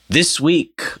This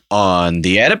week on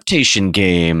the adaptation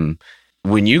game,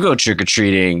 when you go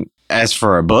trick-or-treating, ask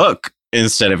for a book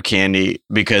instead of candy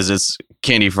because it's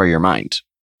candy for your mind.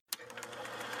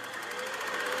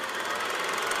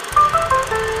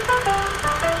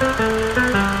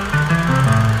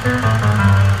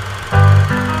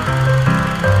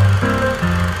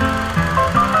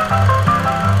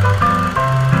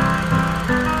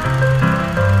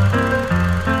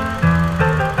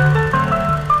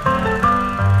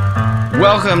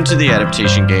 Welcome to the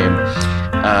adaptation game.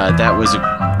 That was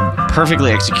a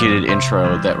perfectly executed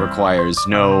intro that requires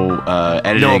no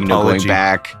editing, no going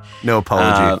back. No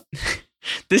apology.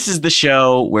 This is the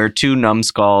show where two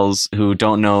numbskulls who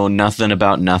don't know nothing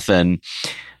about nothing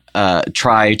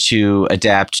try to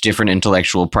adapt different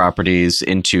intellectual properties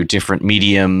into different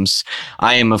mediums.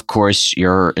 I am, of course,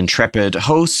 your intrepid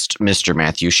host, Mr.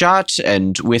 Matthew Schott,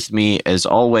 and with me, as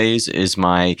always, is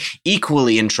my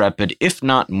equally intrepid, if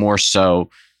not more so,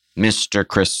 Mr.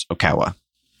 Chris Okawa.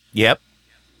 Yep.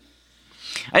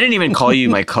 I didn't even call you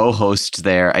my co-host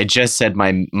there. I just said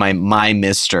my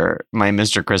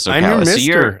Mr. Chris Okawa. I'm your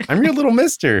mister. I'm your little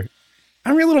mister.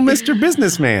 I'm your little Mr.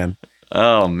 Businessman.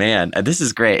 Oh man, this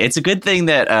is great. It's a good thing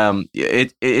that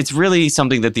it's really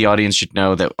something that the audience should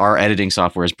know, that our editing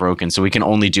software is broken, so we can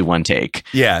only do one take.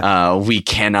 Yeah. We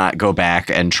cannot go back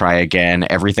and try again.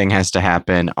 Everything has to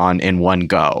happen in one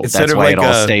go. It's That's sort of why like it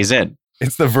all stays in.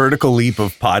 It's the vertical leap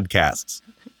of podcasts.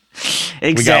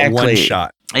 Exactly. We got one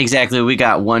shot. Exactly. We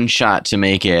got one shot to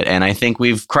make it, and I think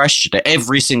we've crushed it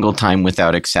every single time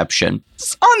without exception.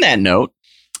 On that note,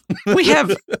 we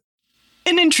have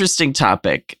an interesting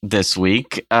topic this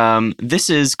week. This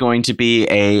is going to be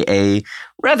a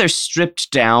rather stripped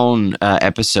down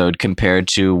episode compared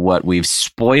to what we've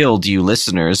spoiled you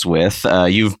listeners with.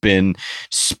 You've been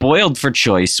spoiled for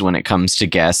choice when it comes to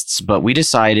guests, but we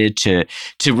decided to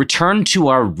return to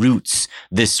our roots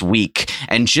this week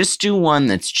and just do one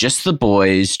that's just the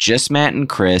boys, just Matt and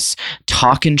Chris,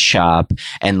 talking shop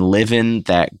and living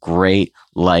that great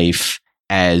life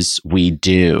as we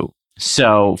do.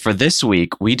 So for this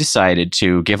week, we decided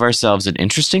to give ourselves an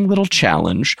interesting little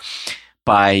challenge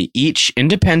by each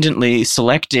independently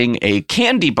selecting a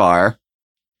candy bar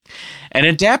and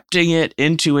adapting it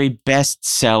into a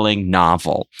best-selling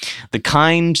novel. The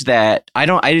kind that I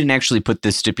didn't actually put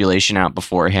this stipulation out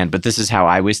beforehand, but this is how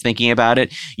I was thinking about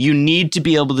it. You need to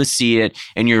be able to see it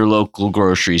in your local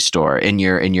grocery store, in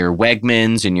your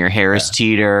Wegmans, in your Harris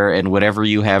Teeter, and whatever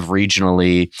you have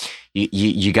regionally.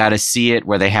 You got to see it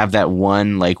where they have that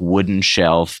one like wooden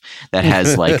shelf that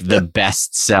has like the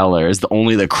best sellers.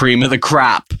 Only the cream of the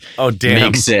crop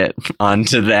makes it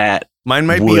onto that. Mine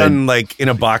might be on like in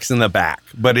a box in the back,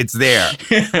 but it's there.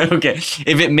 Okay.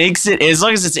 If it makes it, as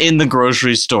long as it's in the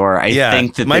grocery store, I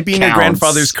think that might be in your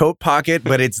grandfather's coat pocket,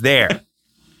 but it's there.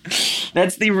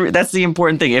 That's the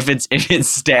important thing. If it's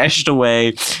stashed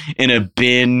away in a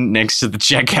bin next to the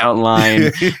checkout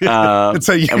line, that's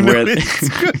how you know it's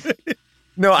good.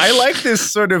 No, I like this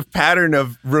sort of pattern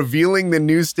of revealing the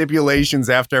new stipulations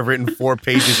after I've written 4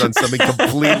 pages on something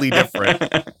completely different.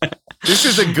 This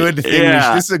is a good thing.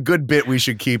 Yeah. This is a good bit we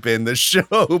should keep in the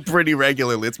show pretty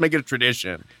regularly. Let's make it a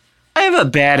tradition. I have a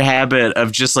bad habit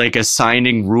of just like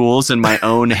assigning rules in my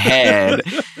own head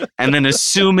and then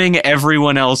assuming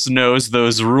everyone else knows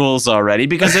those rules already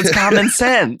because it's common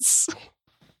sense.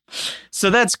 So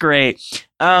that's great.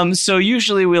 So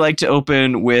usually we like to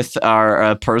open with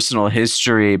our personal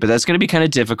history, but that's going to be kind of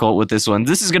difficult with this one.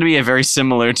 This is going to be very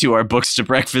similar to our Books to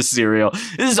Breakfast cereal.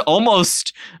 This is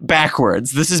almost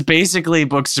backwards. This is basically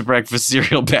Books to Breakfast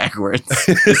cereal backwards.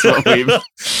 This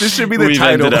should be the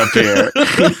title. Ended up here.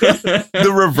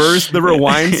 The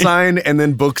rewind sign, and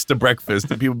then Books to Breakfast.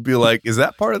 And people be like, "Is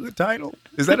that part of the title?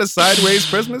 Is that a sideways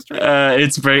Christmas tree?"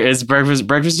 It's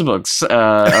breakfast to books,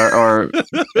 or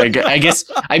I guess.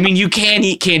 I mean, you can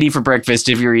eat candy for breakfast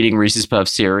if you're eating Reese's Puff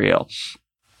cereal.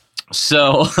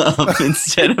 So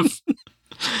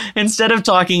instead of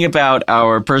talking about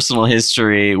our personal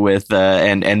history with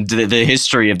and the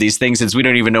history of these things, since we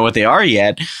don't even know what they are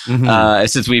yet,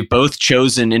 since we've both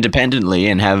chosen independently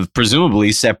and have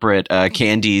presumably separate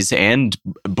candies and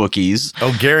bookies.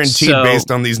 Oh, guaranteed based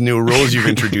on these new rules you've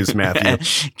introduced, Matthew.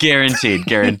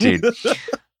 Guaranteed.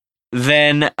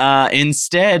 Then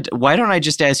instead, why don't I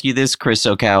just ask you this, Chris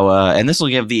Okawa, and this will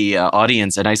give the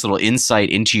audience a nice little insight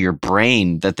into your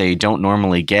brain that they don't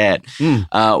normally get.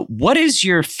 What is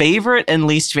your favorite and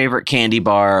least favorite candy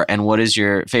bar, and what is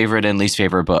your favorite and least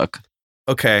favorite book?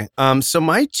 Okay, so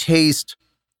my taste,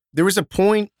 there was a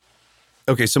point,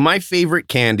 so my favorite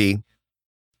candy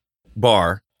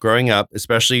bar growing up,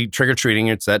 especially trick-or-treating,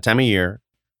 it's that time of year,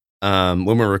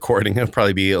 when we're recording. It'll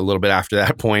probably be a little bit after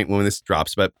that point when this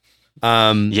drops, but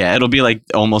yeah, it'll be like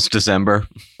almost December.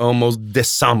 Almost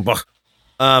December.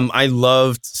 I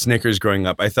loved Snickers growing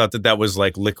up. I thought that was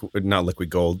like not liquid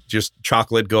gold, just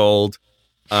chocolate gold.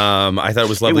 I thought it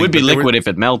was lovely. It would be liquid if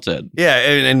it melted. Yeah,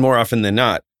 and more often than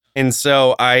not. And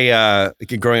so I,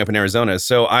 growing up in Arizona,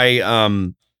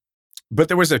 but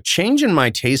there was a change in my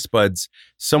taste buds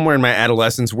somewhere in my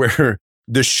adolescence where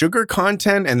the sugar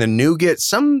content and the nougat,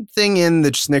 something in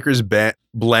the Snickers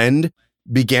blend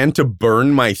began to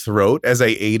burn my throat as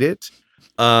I ate it.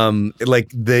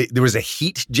 There was a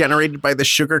heat generated by the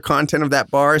sugar content of that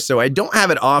bar. So I don't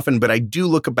have it often, but I do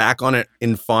look back on it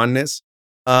in fondness.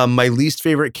 My least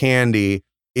favorite candy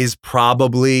is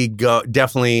probably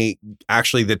definitely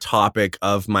actually the topic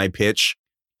of my pitch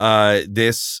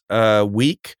this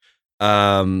week.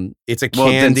 It's a candy.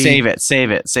 Well, then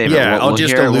save it. Yeah, I'll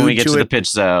just allude when we get to the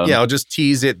pitch zone. Yeah, I'll just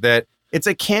tease it that it's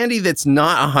a candy that's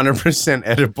not 100%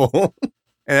 edible, and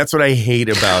that's what I hate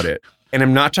about it. And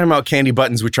I'm not talking about candy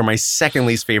buttons, which are my second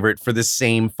least favorite for the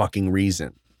same fucking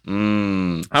reason.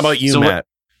 How about you, Matt?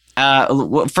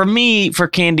 For me, for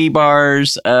candy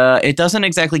bars, it doesn't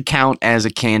exactly count as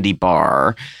a candy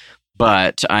bar,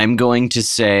 but I'm going to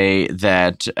say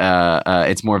that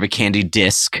it's more of a candy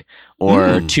disc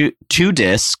or two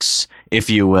discs, if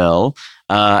you will,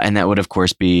 and that would of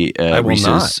course be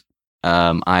Reese's.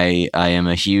 I am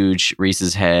a huge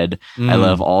Reese's head. I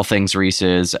love all things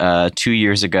Reese's. 2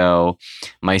 years ago,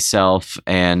 myself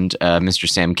and Mr.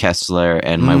 Sam Kessler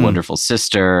and my wonderful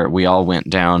sister, we all went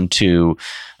down to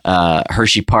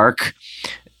Hershey Park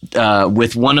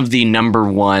with one of the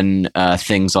number one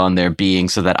things on there being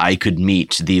so that I could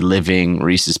meet the living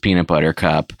Reese's peanut butter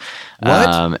cup.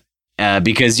 What?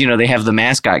 Because, they have the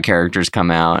mascot characters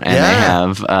come out and they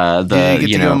have Did you get to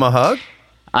give them a hug?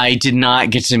 I did not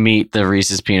get to meet the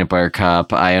Reese's Peanut Butter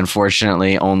Cup. I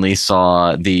unfortunately only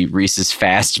saw the Reese's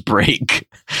Fast Break.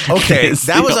 Okay,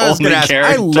 that was what I was going to ask.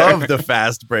 Character. I love the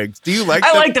Fast Breaks. Do you like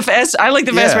I like the Fast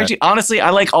Break too. Honestly, I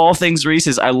like all things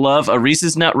Reese's. I love a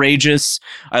Reese's Nutrageous.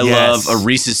 I love a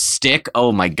Reese's Stick.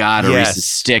 Oh my God, a Reese's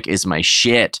Stick is my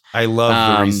shit. I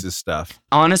love the Reese's stuff.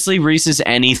 Honestly, Reese's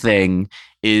anything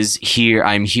is here.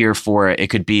 I'm here for it.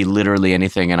 It could be literally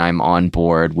anything, and I'm on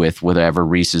board with whatever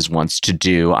Reese's wants to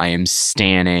do. I am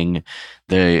standing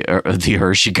the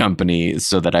Hershey company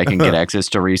so that I can get access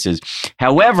to Reese's.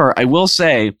 However, I will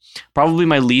say probably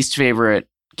my least favorite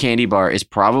candy bar is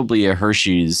probably a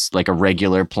Hershey's, like a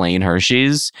regular plain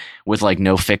Hershey's with like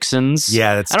no fixins.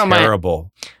 Yeah, that's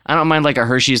terrible. I don't mind like a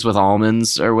Hershey's with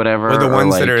almonds or whatever. Or the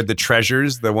ones that are the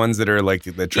treasures, the ones that are like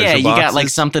the treasure boxes. Yeah, you got like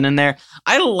something in there.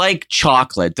 I like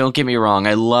chocolate. Don't get me wrong.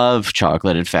 I love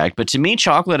chocolate, in fact. But to me,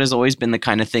 chocolate has always been the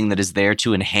kind of thing that is there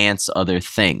to enhance other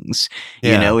things.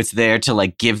 Yeah. It's there to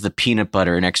like give the peanut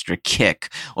butter an extra kick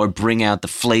or bring out the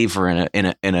flavor in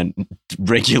a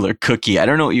regular cookie. I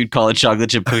don't know what you'd call a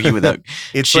chocolate chip cookie without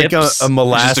it's chips. Like a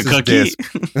molasses disc.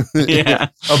 Yeah.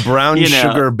 A brown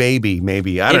sugar baby,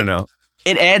 maybe. I don't know.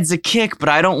 It adds a kick, but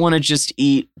I don't want to just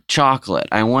eat chocolate.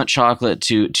 I want chocolate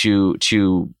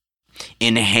to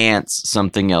enhance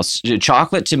something else.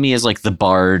 Chocolate to me is like the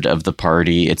bard of the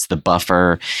party. It's the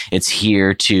buffer. It's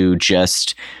here to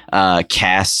just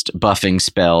cast buffing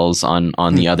spells on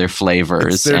the other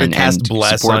flavors. It's there to cast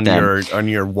bless on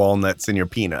your walnuts and your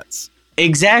peanuts.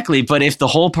 Exactly, but if the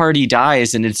whole party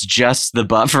dies and it's just the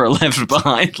buffer left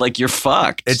behind, like you're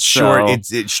fucked. It's short.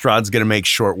 Strahd's going to make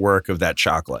short work of that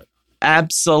chocolate.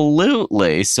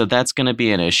 Absolutely. So that's going to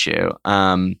be an issue.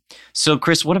 So,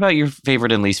 Chris, what about your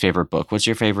favorite and least favorite book? What's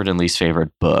your favorite and least favorite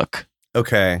book?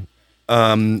 Okay.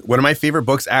 One of my favorite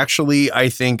books, actually, I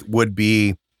think would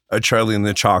be A Charlie and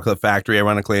the Chocolate Factory,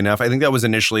 ironically enough. I think that was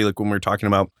initially like when we were talking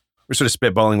about, we're sort of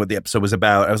spitballing what the episode was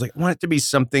about. I was like, I want it to be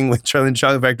something with Charlie and the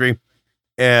Chocolate Factory.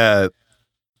 And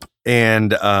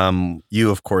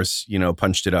you, of course,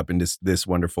 punched it up into this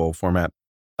wonderful format.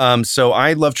 So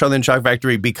I love Charlie and the Chocolate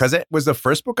Factory because it was the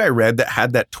first book I read that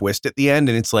had that twist at the end.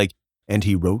 And it's like, and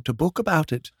he wrote a book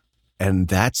about it. And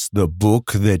that's the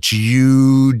book that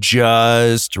you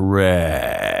just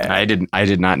read. I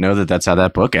did not know that that's how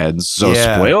that book ends. So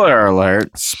spoiler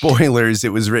alert. Spoilers.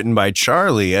 It was written by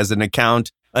Charlie as an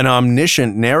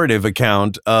omniscient narrative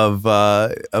account of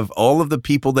all of the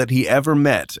people that he ever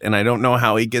met. And I don't know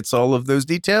how he gets all of those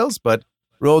details, but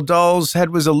Roald Dahl's head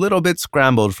was a little bit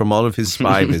scrambled from all of his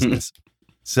spy business.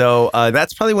 So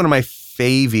that's probably one of my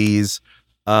favies.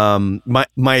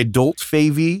 My adult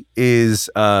favy is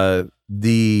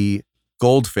the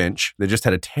Goldfinch. They just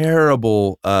had a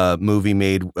terrible movie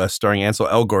made starring Ansel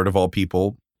Elgort of all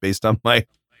people, based on my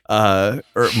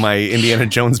Indiana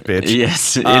Jones pitch.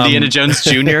 Yes, Indiana Jones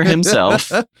Jr.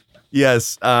 himself.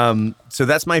 Yes. So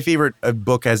that's my favorite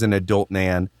book as an adult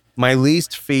man. My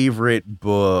least favorite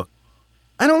book.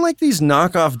 I don't like these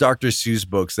knockoff Dr. Seuss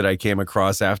books that I came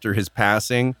across after his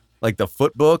passing, like the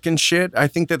Foot book and shit. I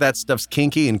think that stuff's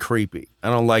kinky and creepy. I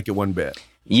don't like it one bit.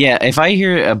 Yeah, if I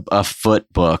hear a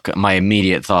foot book, my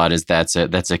immediate thought is that's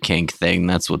a kink thing.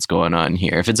 That's what's going on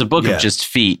here. If it's a book of just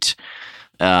feet,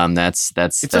 that's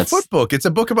a foot book. It's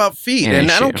a book about feet,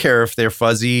 and I don't care if they're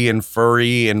fuzzy and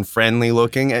furry and friendly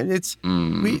looking. It's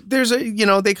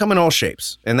they come in all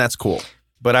shapes, and that's cool.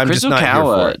 But I'm Chris just not here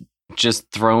for it. Just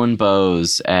throwing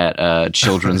bows at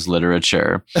children's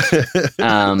literature.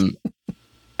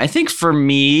 I think for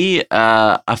me, if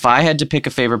I had to pick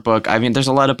a favorite book, I mean, there's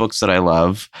a lot of books that I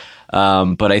love,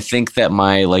 but I think that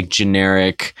my like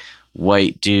generic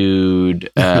white dude,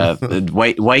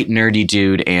 white nerdy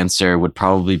dude answer would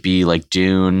probably be like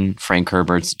Dune, Frank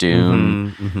Herbert's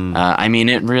Dune. I mean,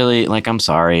 it really, like, I'm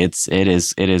sorry, it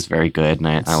is very good, and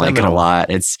I like it a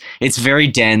lot. It's very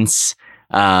dense.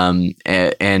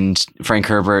 And Frank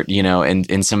Herbert,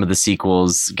 in some of the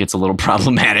sequels gets a little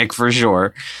problematic for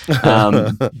sure.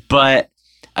 But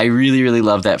I really, really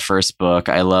love that first book.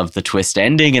 I love the twist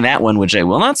ending in that one, which I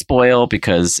will not spoil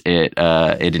because it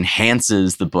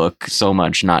enhances the book so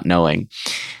much not knowing.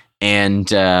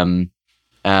 And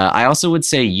I also would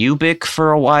say Ubik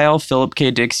for a while. Philip K.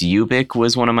 Dick's Ubik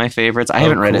was one of my favorites. I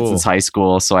haven't read it since high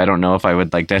school, so I don't know if I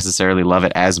would like necessarily love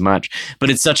it as much. But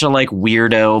it's such a like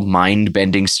weirdo,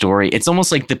 mind-bending story. It's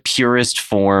almost like the purest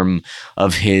form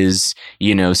of his,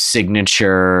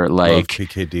 signature. Like love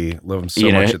PKD. Love him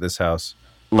so much at this house.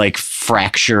 Like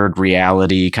fractured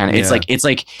reality kind of.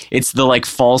 It's the like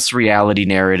false reality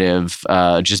narrative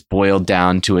just boiled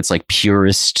down to its like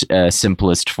purest,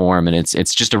 simplest form, and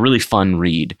it's just a really fun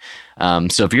read.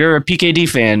 So if you're a PKD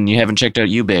fan and you haven't checked out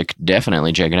Ubik,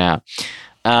 definitely check it out.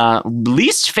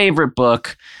 Least favorite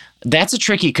book. That's a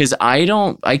tricky because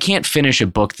I can't finish a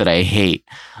book that I hate.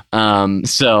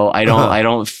 So I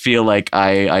don't feel like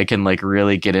I can like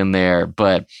really get in there,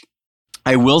 but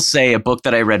I will say a book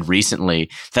that I read recently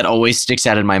that always sticks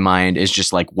out in my mind is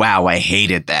just like, wow, I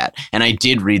hated that. And I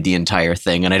did read the entire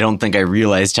thing, and I don't think I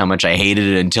realized how much I hated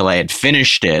it until I had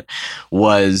finished it,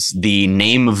 was The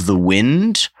Name of the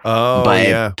Wind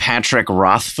by Patrick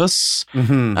Rothfuss,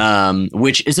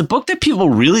 which is a book that people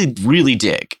really, really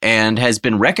dig and has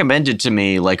been recommended to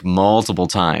me like multiple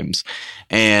times.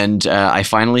 And I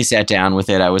finally sat down with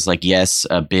it. I was like, yes,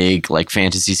 a big like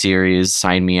fantasy series.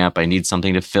 Sign me up. I need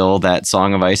something to fill that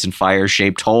Song of Ice and Fire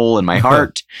shaped hole in my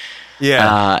heart.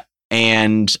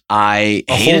 And I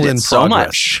hated it so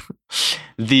much.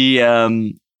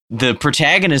 The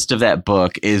protagonist of that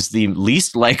book is the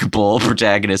least likable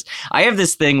protagonist. I have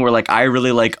this thing where like I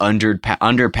really like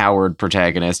underpowered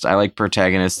protagonists. I like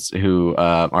protagonists who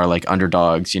are like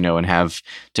underdogs, and have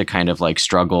to kind of like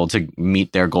struggle to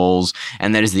meet their goals.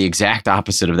 And that is the exact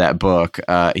opposite of that book.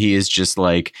 He is just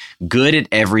like good at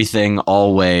everything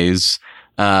always.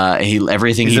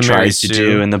 Everything he tries to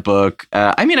do in the book.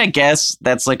 I mean, I guess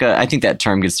that's like I think that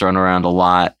term gets thrown around a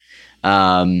lot.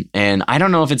 And I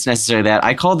don't know if it's necessarily that.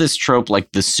 I call this trope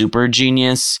like the super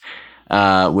genius,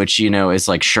 which, is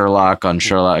like Sherlock on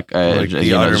Sherlock, like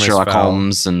Sherlock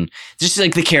Holmes, and just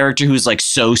like the character who's like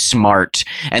so smart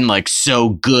and like so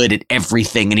good at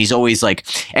everything. And he's always like,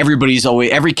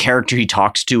 every character he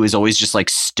talks to is always just like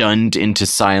stunned into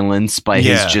silence by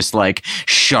his just like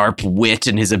sharp wit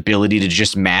and his ability to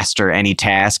just master any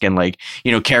task. And like,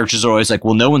 characters are always like,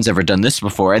 well, no one's ever done this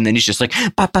before. And then he's just like,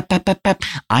 bap, bap, bap, bap, bap.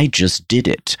 I just did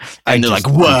it. And they're like,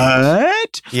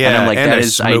 what? Yeah. And I'm like, I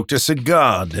smoked a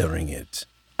cigar during it.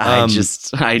 I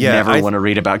never want to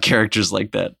read about characters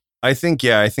like that. I think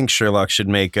Sherlock should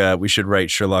we should write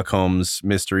Sherlock Holmes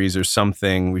mysteries or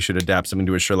something. We should adapt something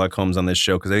to a Sherlock Holmes on this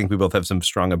show because I think we both have some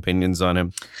strong opinions on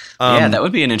him. That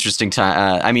would be an interesting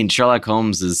time. I mean, Sherlock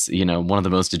Holmes is, one of the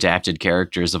most adapted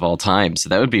characters of all time. So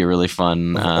that would be a really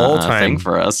fun thing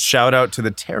for us. Shout out to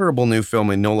the terrible new film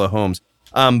Enola Holmes.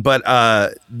 But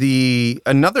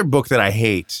another book that I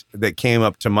hate that came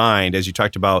up to mind as you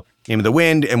talked about Name of the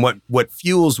Wind and what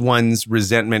fuels one's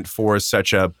resentment for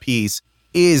such a piece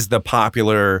is the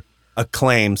popular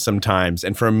acclaim sometimes.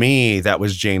 And for me, that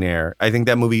was Jane Eyre. I think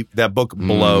that book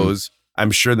blows.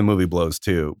 I'm sure the movie blows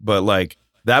too, but like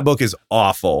that book is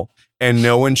awful and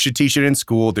no one should teach it in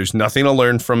school. There's nothing to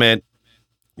learn from it.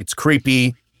 It's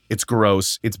creepy. It's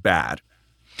gross. It's bad.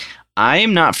 I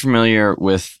am not familiar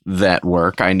with that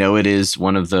work. I know it is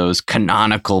one of those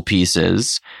canonical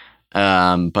pieces.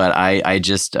 But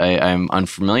I'm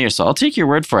unfamiliar, so I'll take your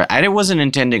word for it. I wasn't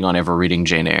intending on ever reading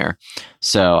Jane Eyre,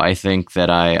 so I think that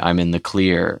I'm in the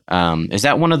clear. Is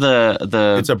that one of the?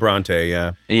 It's a Bronte,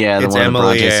 yeah. Yeah, it's one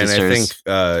Emily, of the Bronte and sisters.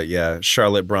 I think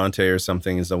Charlotte Bronte or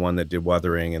something is the one that did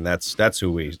Wuthering, and that's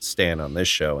who we stand on this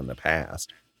show in the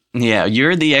past. Yeah,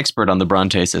 you're the expert on the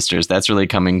Bronte sisters. That's really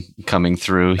coming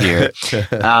through here.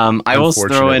 I will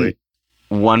throw in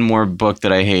one more book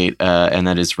that I hate, and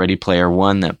that is Ready Player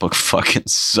One. That book fucking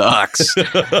sucks.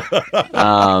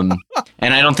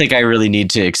 And I don't think I really need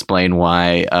to explain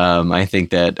why. I think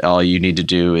that all you need to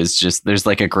do is just, there's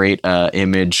like a great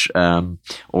image,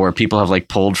 or people have like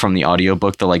pulled from the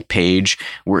audiobook the like page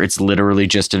where it's literally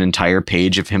just an entire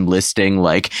page of him listing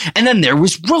like, and then there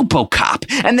was RoboCop,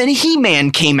 and then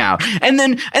He-Man came out, and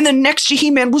then next to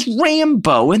He-Man was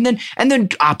Rambo, and then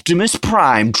Optimus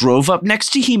Prime drove up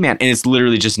next to He-Man, and it's literally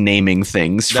just naming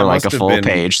things for like a full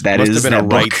page. That must have been a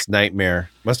Wright's nightmare.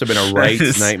 Must have been a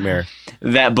Wright's nightmare.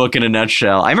 That book in a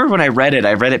nutshell. I remember when I read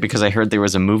it because I heard there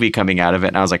was a movie coming out of it,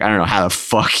 and I was like, I don't know how the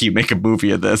fuck you make a movie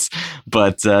of this,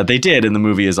 but they did, and the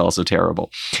movie is also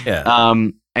terrible. Yeah.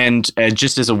 And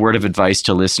just as a word of advice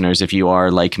to listeners, if you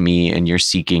are like me and you're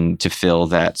seeking to fill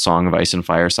that Song of Ice and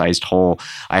Fire sized hole,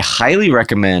 I highly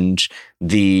recommend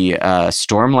the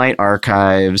Stormlight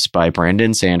Archives by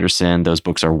Brandon Sanderson. Those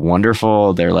books are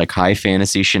wonderful. They're like high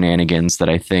fantasy shenanigans that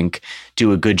I think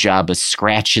do a good job of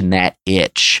scratching that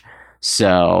itch.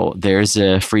 So there's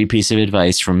a free piece of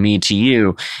advice from me to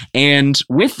you. And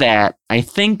with that, I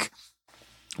think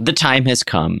the time has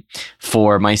come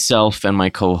for myself and my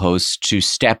co-hosts to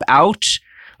step out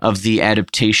of the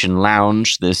Adaptation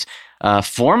Lounge, this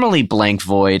formerly blank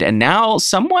void and now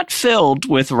somewhat filled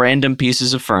with random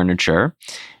pieces of furniture,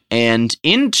 and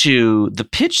into the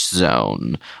Pitch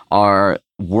Zone, our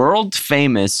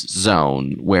world-famous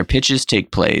zone where pitches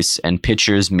take place and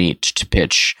pitchers meet to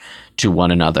pitch to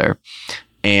one another.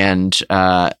 And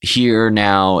here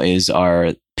now is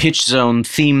our Pitch Zone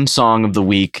theme song of the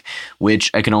week,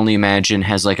 which I can only imagine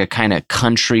has like a kind of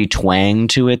country twang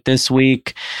to it this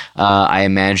week. I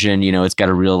imagine, it's got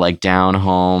a real like down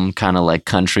home kind of like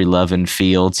country love and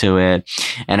feel to it.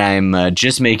 And I'm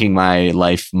just making my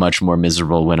life much more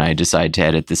miserable when I decide to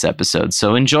edit this episode.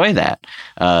 So enjoy that,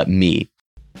 me.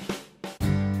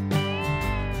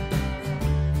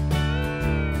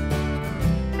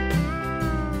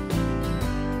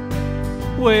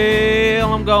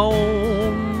 Well, I'm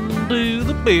gone to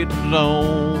the Pitch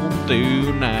Zone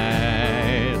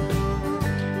tonight.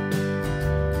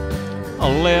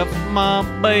 I left my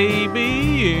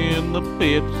baby in the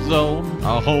Pitch Zone.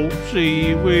 I hope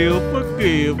she will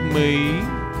forgive me.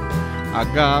 I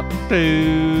got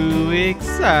too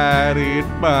excited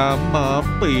by my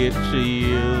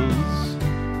pitches.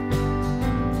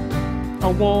 I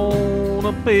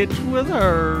wanna pitch with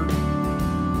her.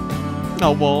 I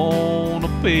wanna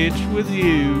pitch with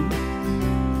you.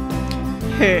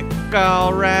 Heck,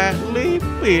 I'll rightly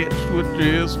pitch with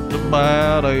just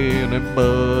about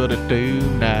anybody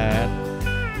tonight.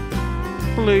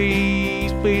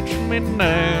 Please pitch me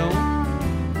now.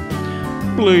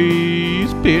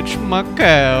 Please pitch my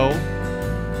cow.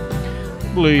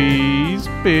 Please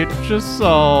pitch us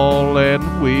all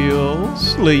and we'll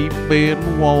sleep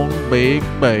in one big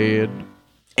bed.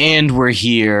 And we're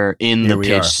here in the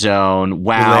Pitch Zone.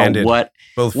 Wow, what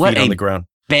both feet on the ground.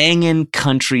 Banging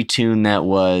country tune that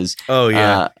was. Oh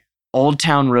yeah. Old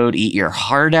Town Road, Eat Your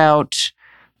Heart Out.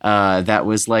 That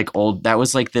was like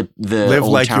the Live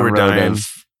Old Like Town You Were Road Dying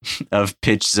of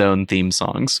Pitch Zone theme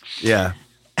songs. Yeah.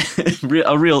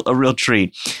 a real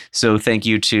treat. So thank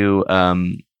you to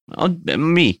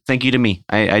me. Thank you to me.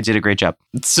 I did a great job.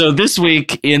 So this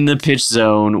week in the Pitch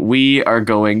Zone, we are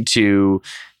going to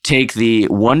take the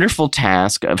wonderful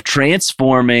task of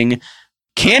transforming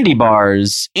candy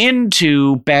bars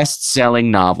into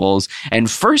best-selling novels. And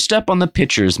first up on the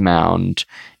pitcher's mound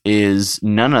is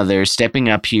none other, stepping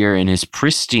up here in his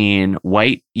pristine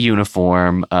white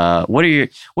uniform. What are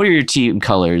your team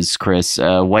colors, Chris?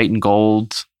 White and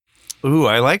gold? Ooh,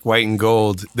 I like white and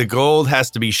gold. The gold has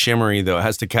to be shimmery though. It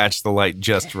has to catch the light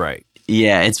just right.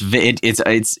 Yeah,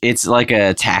 it's like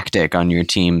a tactic on your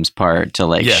team's part to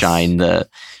like shine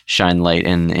light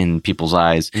in people's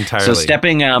eyes. Entirely. So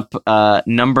stepping up,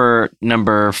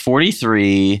 number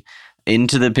 43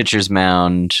 into the pitcher's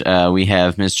mound, we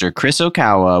have Mr. Chris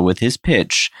Okawa with his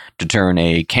pitch to turn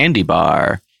a candy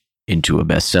bar into a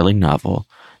best-selling novel.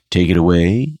 Take it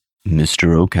away,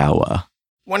 Mr. Okawa.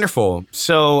 Wonderful.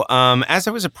 So as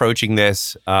I was approaching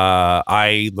this,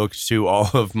 I looked to all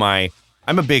of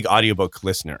I'm a big audiobook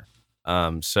listener.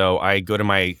 So I go to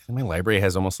my library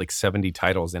has almost like 70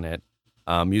 titles in it.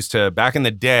 Used to, back in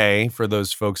the day, for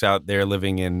those folks out there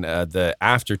living in the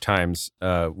after times,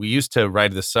 we used to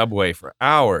ride the subway for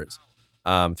hours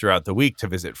throughout the week to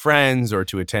visit friends or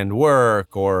to attend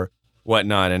work or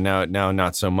whatnot. And now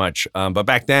not so much. But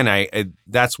back then,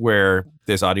 that's where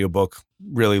this audiobook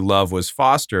really love was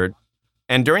fostered.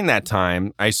 And during that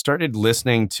time, I started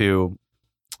listening to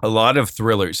a lot of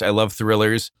thrillers. I love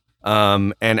thrillers.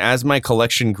 And as my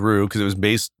collection grew, because it was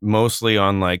based mostly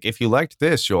on like, if you liked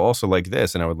this, you'll also like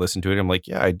this. And I would listen to it. I'm like,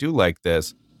 yeah, I do like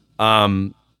this.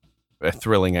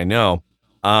 Thrilling, I know.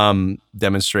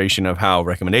 Demonstration of how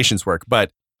recommendations work.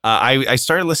 But I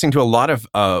started listening to a lot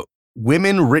of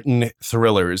women-written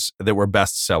thrillers that were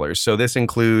bestsellers. So this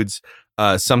includes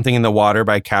Something in the Water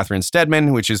by Catherine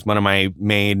Steadman, which is one of my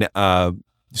main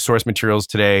source materials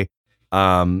today.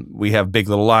 We have Big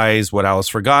Little Lies, What Alice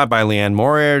Forgot by Leanne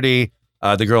Moriarty,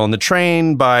 The Girl on the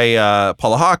Train by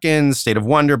Paula Hawkins, State of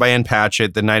Wonder by Ann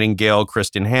Patchett, The Nightingale,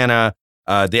 Kristen Hanna,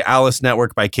 The Alice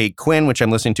Network by Kate Quinn, which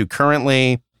I'm listening to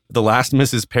currently, The Last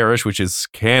Mrs. Parrish, which is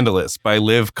scandalous, by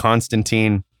Liv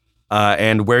Constantine,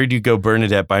 and Where Do You Go,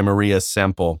 Bernadette by Maria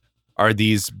Semple. Are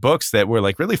these books that were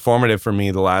like really formative for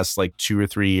me the last like 2 or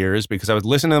 3 years because I would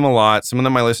listen to them a lot. Some of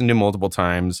them I listened to multiple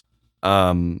times.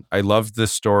 I loved the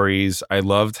stories. I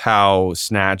loved how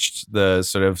snatched the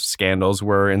sort of scandals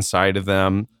were inside of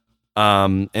them.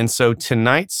 And so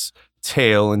tonight's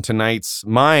tale and tonight's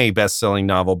my best-selling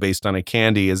novel based on a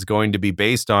candy is going to be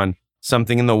based on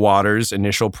Something in the Water's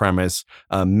initial premise,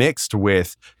 mixed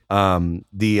with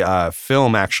the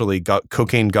film actually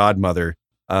Cocaine Godmother,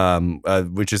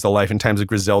 which is the life and times of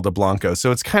Griselda Blanco.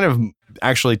 So it's kind of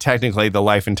actually technically the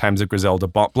life and times of Griselda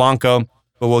Blanco,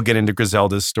 but we'll get into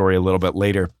Griselda's story a little bit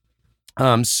later.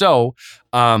 In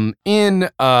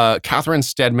Catherine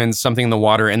Steadman's Something in the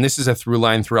Water, and this is a through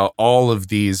line throughout all of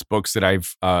these books that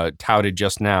I've touted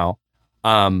just now,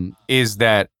 is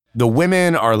that the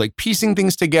women are like piecing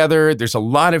things together. There's a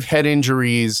lot of head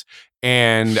injuries.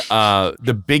 And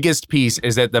the biggest piece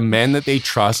is that the men that they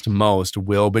trust most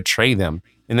will betray them.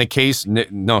 In the case,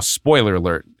 no, spoiler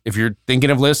alert. If you're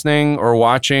thinking of listening or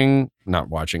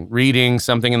reading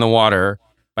Something in the Water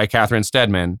by Catherine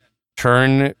Steadman,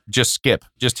 skip,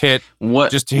 just hit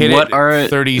it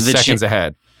 30 seconds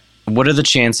ahead. What are the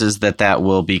chances that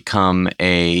will become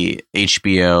a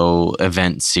HBO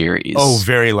event series? Oh,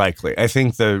 very likely. I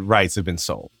think the rights have been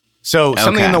sold. So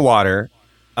Something in the Water,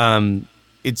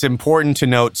 it's important to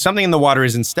note Something in the Water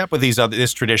is in step with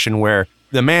this tradition where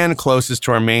the man closest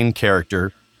to our main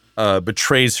character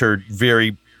betrays her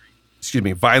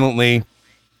violently.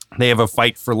 They have a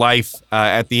fight for life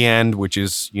at the end, which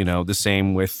is, the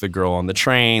same with The Girl on the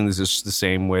Train. This is the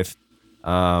same with,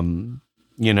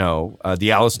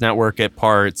 The Alice Network at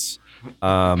parts.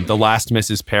 The Last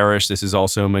Mrs. Parrish. This is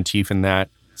also a motif in that.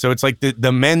 So it's like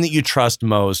the men that you trust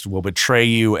most will betray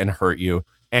you and hurt you.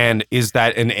 And is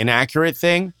that an inaccurate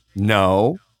thing?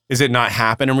 No. Is it not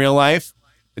happen in real life?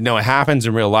 No, it happens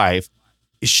in real life.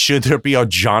 Should there be a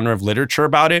genre of literature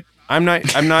about it? I'm not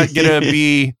gonna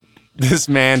be this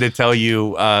man to tell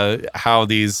you how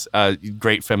these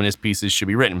great feminist pieces should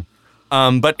be written.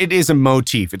 But it is a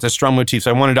motif. It's a strong motif.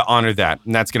 So I wanted to honor that.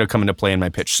 And that's gonna come into play in my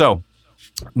pitch. So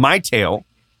my tale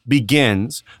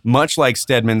begins much like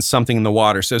Steadman's Something in the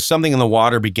Water. So Something in the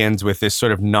Water begins with this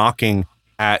sort of knocking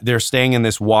they're staying in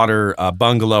this water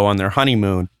bungalow on their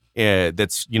honeymoon.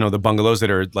 That's, the bungalows that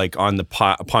are like on the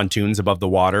pontoons above the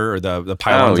water or the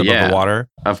pylons above the water.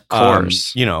 Of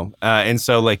course. And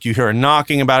so like you hear a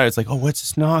knocking about it. It's like, oh, what's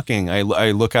this knocking?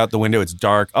 I look out the window. It's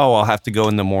dark. Oh, I'll have to go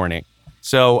in the morning.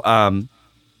 So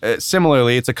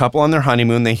similarly, it's a couple on their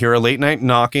honeymoon. They hear a late night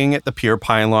knocking at the pier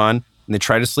pylon and they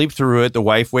try to sleep through it. The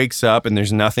wife wakes up and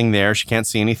there's nothing there. She can't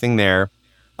see anything there.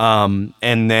 And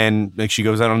then like she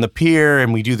goes out on the pier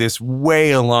and we do this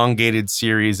way elongated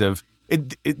series of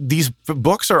these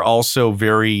books are also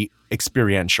very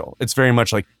experiential. It's very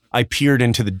much like I peered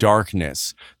into the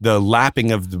darkness, the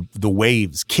lapping of the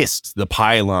waves kissed the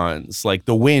pylons, like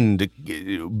the wind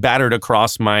battered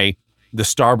across the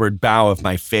starboard bow of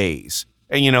my face.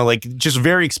 And, like just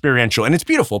very experiential and it's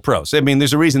beautiful prose. I mean,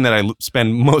 there's a reason that I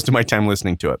spend most of my time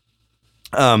listening to it.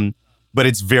 But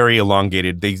it's very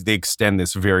elongated. They extend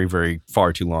this very, very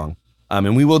far too long.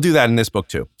 And we will do that in this book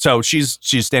too. So she's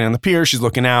standing on the pier. She's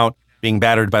looking out, being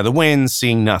battered by the wind,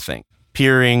 seeing nothing.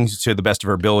 Peering to the best of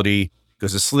her ability,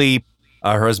 goes to sleep.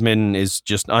 Her husband is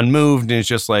just unmoved and it's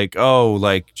just like,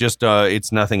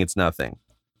 it's nothing, it's nothing.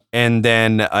 And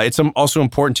then it's also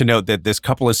important to note that this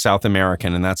couple is South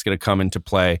American and that's going to come into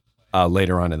play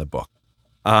later on in the book.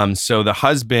 So the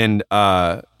husband,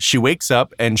 she wakes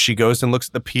up and she goes and looks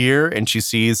at the pier and she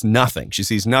sees nothing. She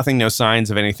sees nothing, no signs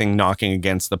of anything knocking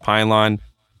against the pylon.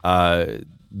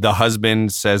 The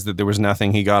husband says that there was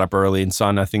nothing. He got up early and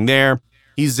saw nothing there.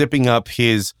 He's zipping up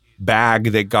his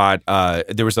bag that got,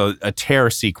 there was a tear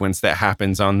sequence that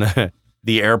happens on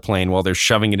the airplane while they're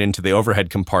shoving it into the overhead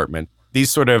compartment. These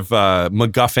sort of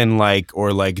MacGuffin-like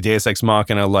or like Deus Ex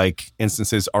Machina-like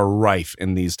instances are rife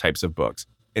in these types of books.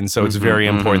 And so it's very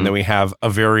important that we have a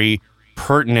very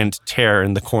pertinent tear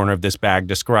in the corner of this bag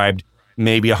described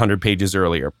maybe 100 pages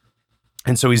earlier.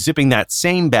 And so he's zipping that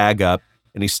same bag up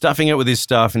and he's stuffing it with his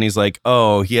stuff and he's like,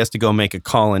 oh, he has to go make a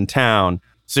call in town.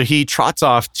 So he trots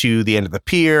off to the end of the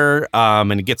pier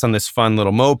and he gets on this fun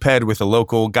little moped with a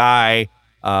local guy.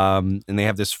 And they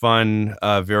have this fun,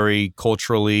 very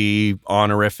culturally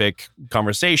honorific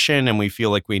conversation. And we feel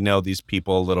like we know these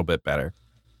people a little bit better.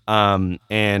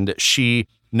 And she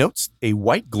notes a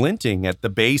white glinting at the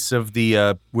base of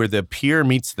the where the pier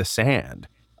meets the sand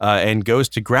and goes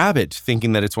to grab it,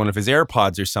 thinking that it's one of his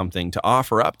AirPods or something to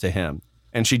offer up to him.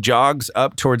 And she jogs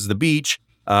up towards the beach.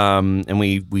 And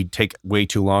we take way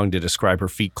too long to describe her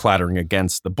feet clattering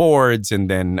against the boards and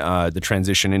then the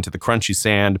transition into the crunchy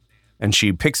sand. And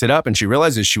she picks it up and she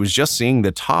realizes she was just seeing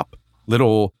the top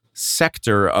little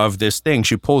sector of this thing.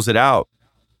 She pulls it out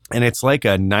and it's like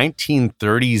a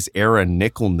 1930s era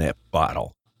nickel nip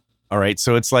bottle. All right.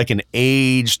 So it's like an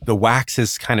aged, the wax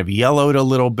is kind of yellowed a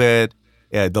little bit.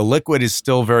 The liquid is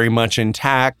still very much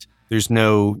intact. There's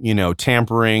no,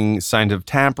 tampering, signs of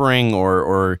tampering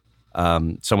or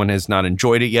someone has not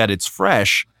enjoyed it yet. It's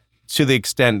fresh to the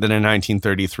extent that a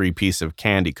 1933 piece of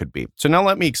candy could be. So now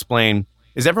let me explain.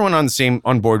 Is everyone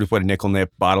on board with what a nickel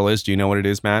nip bottle is? Do you know what it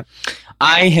is, Matt?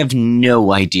 I have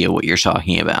no idea what you're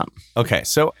talking about. Okay,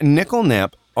 so nickel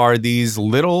nip are these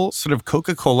little sort of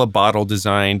Coca-Cola bottle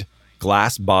designed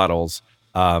glass bottles.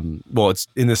 It's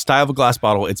in the style of a glass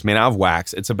bottle. It's made out of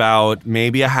wax. It's about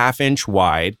maybe a ½ inch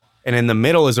wide. And in the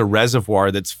middle is a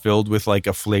reservoir that's filled with like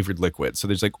a flavored liquid. So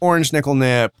there's like orange nickel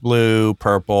nip, blue,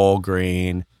 purple,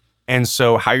 green. And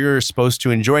so how you're supposed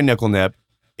to enjoy nickel nip,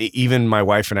 even my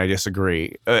wife and I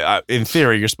disagree. In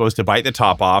theory, you're supposed to bite the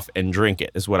top off and drink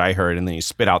it is what I heard. And then you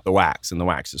spit out the wax and the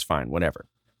wax is fine, whatever.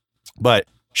 But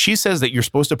she says that you're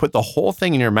supposed to put the whole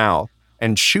thing in your mouth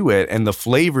and chew it and the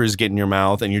flavors get in your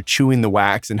mouth and you're chewing the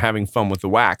wax and having fun with the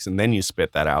wax and then you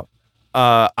spit that out.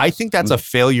 I think that's a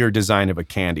failure design of a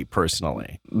candy,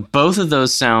 personally. Both of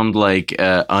those sound like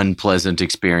unpleasant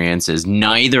experiences.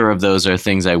 Neither of those are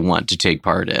things I want to take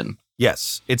part in.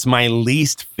 Yes, it's my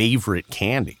least favorite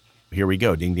candy. Here we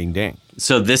go, ding, ding, ding.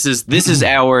 So this is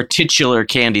our titular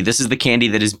candy. This is the candy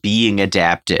that is being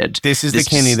adapted. This is the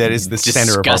candy that is the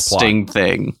center of our plot. Disgusting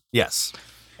thing. Yes.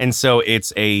 And so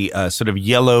it's a sort of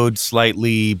yellowed,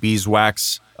 slightly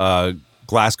beeswax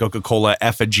glass Coca-Cola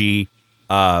effigy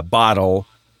bottle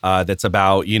that's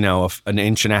about, 1.5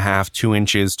 inches, 2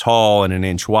 inches tall and 1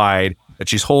 inch wide that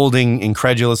she's holding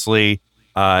incredulously.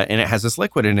 And it has this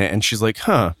liquid in it. And she's like,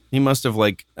 he must have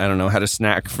had a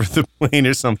snack for the plane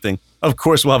or something. Of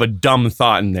course, we'll have a dumb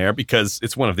thought in there because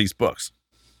it's one of these books.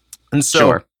 And so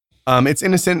sure. It's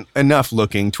innocent enough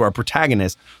looking to our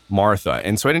protagonist, Martha.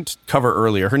 And so I didn't cover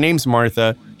earlier. Her name's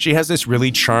Martha. She has this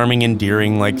really charming,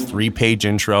 endearing, 3-page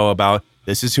intro about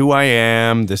this is who I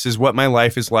am. This is what my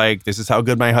life is like. This is how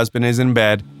good my husband is in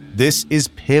bed. This is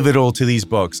pivotal to these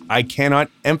books. I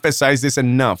cannot emphasize this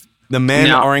enough. The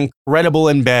men are incredible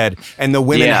in bed, and the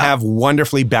women have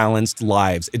wonderfully balanced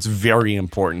lives. It's very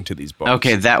important to these books.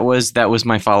 Okay, that was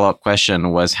my follow-up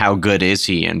question was how good is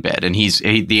he in bed? And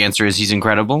the answer is he's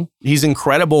incredible? He's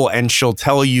incredible, and she'll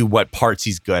tell you what parts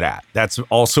he's good at. That's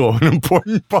also an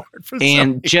important part for some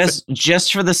And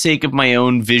just for the sake of my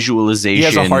own visualization. He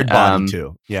has a hard body,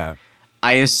 too. Yeah.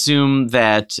 I assume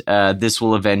that this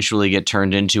will eventually get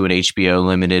turned into an HBO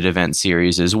limited event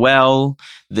series as well.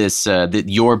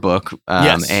 Your book.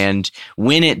 Yes. And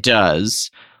when it does,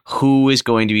 who is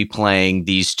going to be playing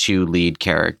these two lead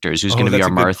characters? Who's going to be our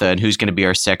Martha and who's going to be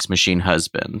our sex machine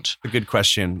husband? A good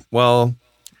question. Well,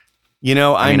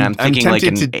 I'm thinking like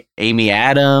an Amy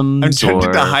Adams. I'm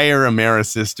tempted to hire a Mara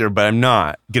sister, but I'm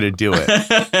not going to do it.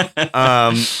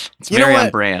 It's very on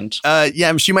brand.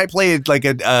 She might play like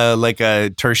a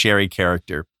tertiary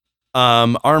character.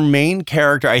 Our main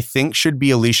character, I think, should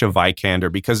be Alicia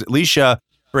Vikander because Alicia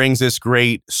brings this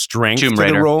great strength to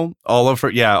the role. All of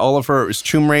her is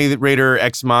Tomb Raider,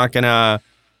 Ex Machina.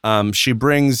 She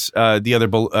brings not the other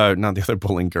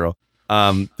bowling girl,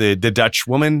 the Dutch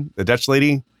woman, the Dutch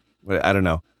lady. I don't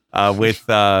know. With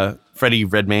Eddie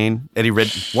Redmayne.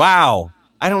 Wow.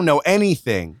 I don't know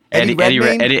anything. Eddie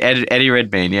Redmayne? Eddie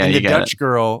Redmayne. Yeah, And you the got Dutch it.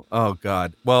 girl. Oh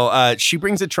God. Well, she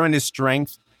brings a tremendous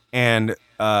strength and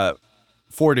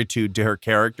fortitude to her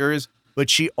characters, but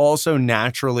she also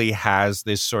naturally has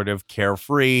this sort of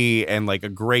carefree and like a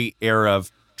great air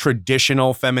of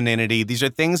traditional femininity. These are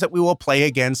things that we will play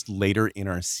against later in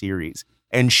our series.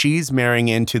 And she's marrying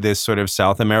into this sort of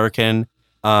South American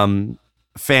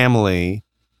family.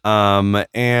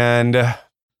 And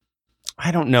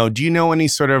I don't know. Do you know any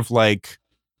sort of like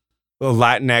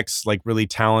Latinx, like really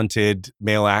talented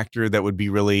male actor that would be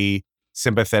really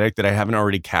sympathetic that I haven't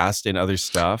already cast in other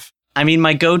stuff? I mean,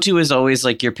 my go-to is always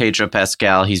like your Pedro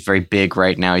Pascal. He's very big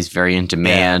right now. He's very in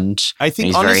demand. I think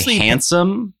he's honestly, very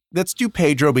handsome. Let's do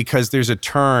Pedro because there's a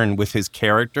turn with his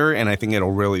character, and I think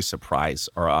it'll really surprise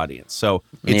our audience. So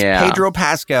it's Pedro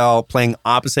Pascal playing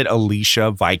opposite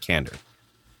Alicia Vikander.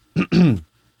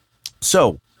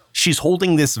 So she's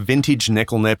holding this vintage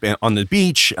nickel nip on the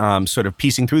beach, sort of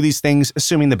piecing through these things,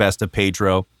 assuming the best of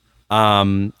Pedro.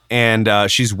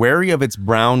 And she's wary of its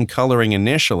brown coloring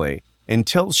initially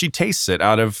until she tastes it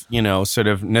out of, sort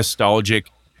of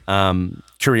nostalgic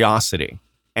curiosity.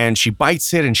 And she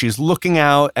bites it and she's looking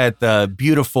out at the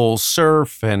beautiful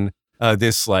surf and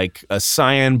this like a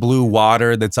cyan blue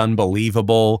water that's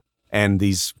unbelievable. And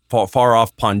these far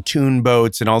off pontoon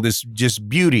boats and all this just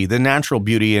beauty, the natural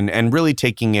beauty, and really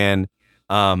taking in,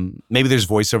 maybe there's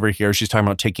voiceover here. She's talking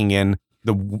about taking in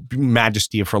the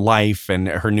majesty of her life and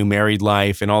her new married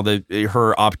life and all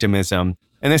her optimism.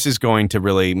 And this is going to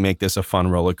really make this a fun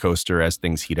roller coaster as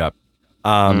things heat up.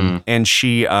 And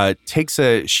she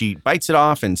she bites it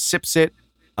off and sips it.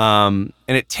 And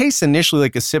it tastes initially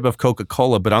like a sip of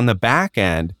Coca-Cola, but on the back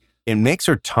end, it makes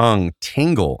her tongue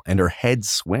tingle and her head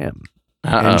swim.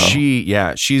 And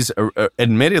she's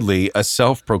admittedly a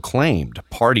self-proclaimed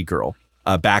party girl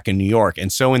back in New York.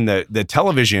 And so in the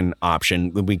television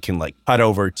option, we can like cut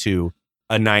over to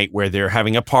a night where they're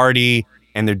having a party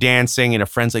and they're dancing and a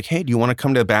friend's like, hey, do you want to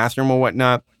come to the bathroom or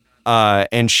whatnot?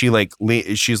 And she's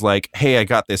like, hey, I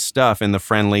got this stuff. And the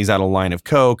friend lays out a line of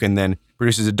Coke and then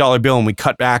produces a dollar bill, and we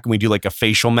cut back and we do like a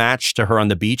facial match to her on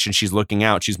the beach, and she's looking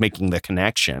out, she's making the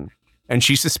connection. And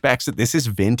she suspects that this is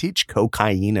vintage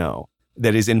cocaino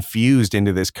that is infused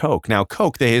into this Coke. Now,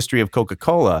 Coke, the history of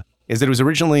Coca-Cola is that it was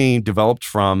originally developed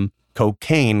from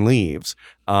cocaine leaves.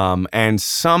 And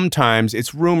sometimes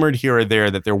it's rumored here or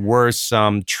there that there were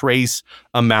some trace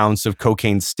amounts of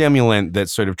cocaine stimulant that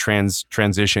sort of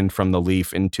transitioned from the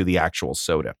leaf into the actual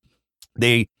soda.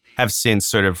 They have since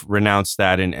sort of renounced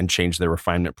that and changed their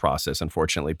refinement process,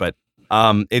 unfortunately. But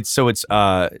it's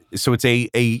a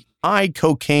high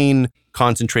cocaine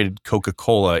concentrated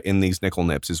Coca-Cola in these nickel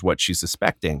nips is what she's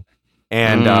suspecting.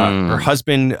 And her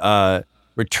husband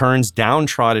returns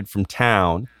downtrodden from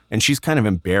town, and she's kind of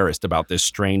embarrassed about this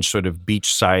strange sort of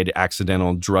beachside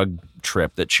accidental drug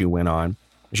trip that she went on.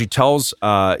 He tells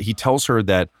her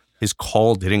that his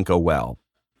call didn't go well.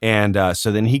 And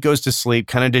so then he goes to sleep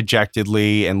kind of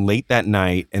dejectedly, and late that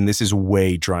night, and this is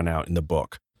way drawn out in the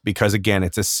book because again,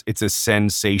 it's a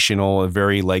sensational, a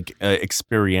very like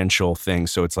experiential thing.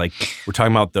 So it's like we're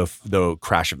talking about the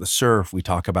crash of the surf. We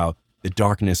talk about the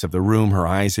darkness of the room, her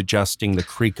eyes adjusting, the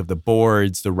creak of the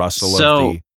boards, the rustle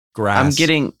of the grass.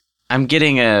 I'm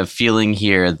getting a feeling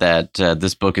here that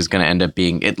this book is going to end up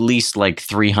being at least like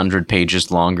 300 pages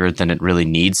longer than it really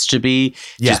needs to be.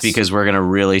 Yes. Just because we're going to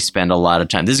really spend a lot of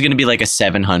time. This is going to be like a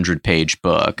 700-page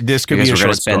book. This could be a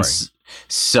short story.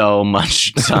 So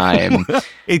much time.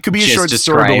 It could be a short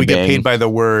story, but we get paid by the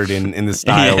word in the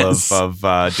style of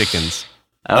Dickens.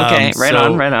 Okay, right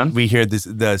on. We hear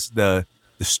the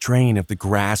strain of the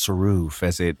grass roof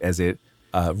as it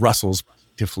rustles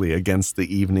pitifully against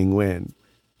the evening wind.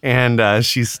 And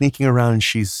she's sneaking around.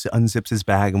 She unzips his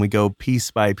bag, and we go piece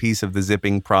by piece of the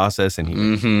zipping process. And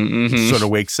he sort of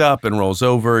wakes up and rolls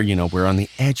over. We're on the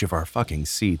edge of our fucking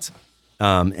seats.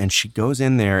 And she goes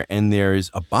in there, and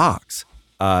there's a box.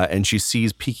 And she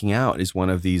sees peeking out is one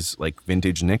of these like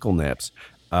vintage nickel nips.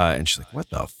 And she's like,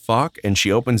 what the fuck? And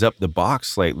she opens up the box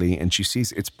slightly, and she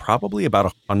sees it's probably about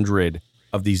 100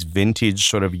 of these vintage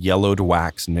sort of yellowed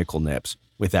wax nickel nips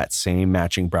with that same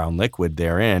matching brown liquid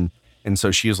therein. And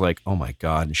so she's like, oh my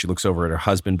God. And she looks over at her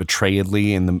husband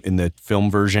betrayedly in the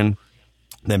film version,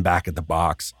 then back at the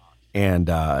box. And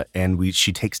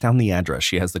she takes down the address.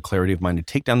 She has the clarity of mind to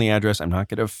take down the address. I'm not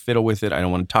going to fiddle with it. I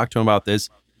don't want to talk to him about this.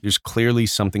 There's clearly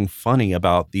something funny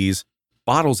about these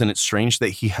bottles. And it's strange that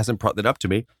he hasn't brought that up to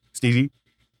me. Sneezy.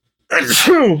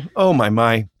 Oh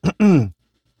my.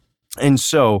 And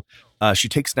so she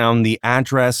takes down the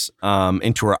address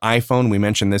into her iPhone. We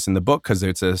mentioned this in the book because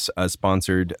it's a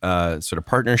sponsored sort of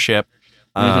partnership.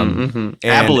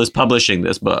 Apple is publishing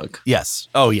this book. Yes.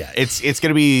 Oh yeah. It's going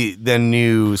to be the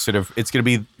new sort of. It's going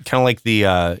to be kind of like the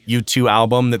U2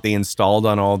 album that they installed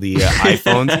on all the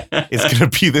iPhones. It's going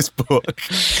to be this book.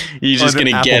 You're just going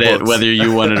to get it whether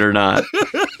you want it or not.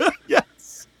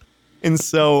 Yes. And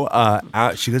so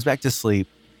she goes back to sleep,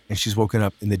 and she's woken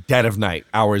up in the dead of night,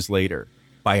 hours later,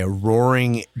 by a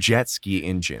roaring jet ski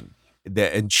engine.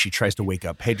 And she tries to wake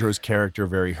up Pedro's character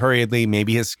very hurriedly.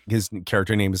 Maybe his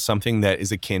character name is something that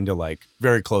is akin to like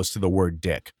very close to the word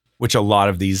dick, which a lot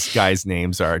of these guys'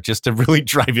 names are, just to really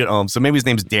drive it home. So maybe his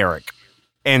name's Derek.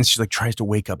 And she like tries to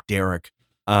wake up Derek.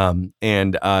 And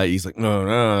he's like,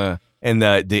 no. And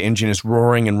the engine is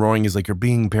roaring and roaring. He's like, you're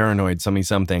being paranoid,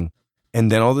 something. And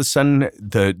then all of a sudden,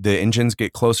 the engines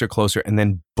get closer, and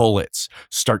then bullets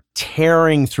start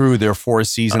tearing through their Four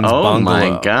Seasons bungalow. Oh,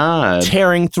 my God.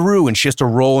 Tearing through, and she has to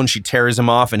roll, and she tears him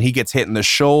off, and he gets hit in the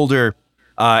shoulder,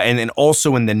 and then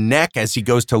also in the neck as he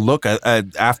goes to look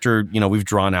after, we've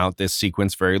drawn out this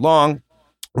sequence very long,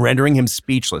 rendering him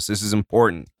speechless. This is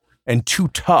important. And two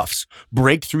toughs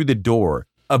break through the door,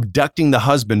 abducting the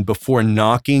husband before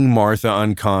knocking Martha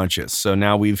unconscious. So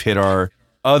now we've hit our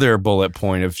other bullet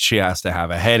point of she has to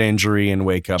have a head injury and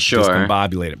wake up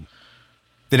discombobulated.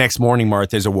 The next morning,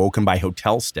 Martha is awoken by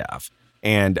hotel staff,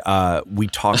 and we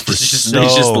talked for They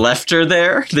just left her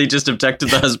there? They just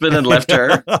abducted the husband and left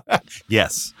her?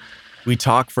 Yes. We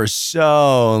talked for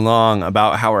so long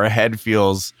about how her head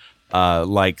feels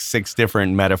like 6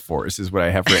 different metaphors is what I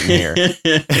have written here.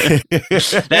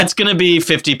 That's going to be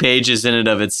 50 pages in and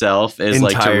of itself, is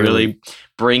entirely. Like to really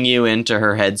bring you into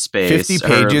her headspace. 50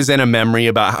 pages and a memory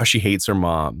about how she hates her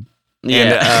mom.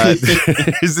 Yeah. And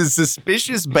there's a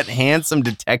suspicious but handsome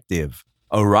detective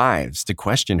arrives to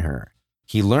question her.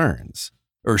 She learns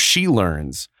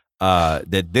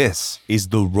that this is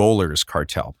the Rollers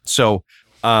cartel. So,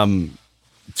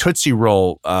 Tootsie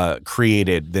Roll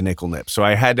created the nickel nip. So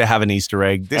I had to have an Easter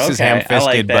egg. This is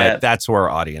ham-fisted, like but that's where our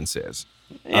audience is.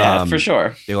 Yeah, for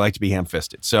sure. They like to be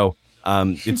ham-fisted. So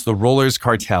it's the Rollers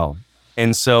cartel.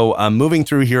 And so moving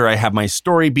through here, I have my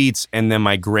story beats and then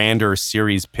my grander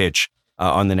series pitch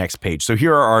on the next page. So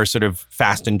here are our sort of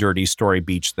fast and dirty story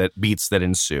beats that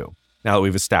ensue. Now that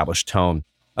we've established tone.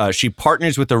 She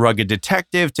partners with the rugged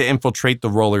detective to infiltrate the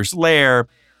Rollers' lair.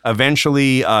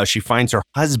 Eventually, she finds her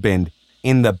husband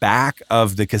in the back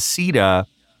of the casita,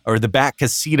 or the back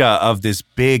casita of this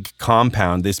big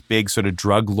compound, this big sort of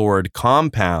drug lord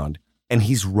compound, and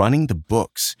he's running the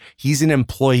books. He's an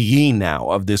employee now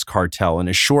of this cartel in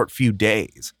a short few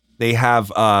days. They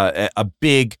have a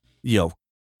big,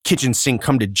 kitchen sink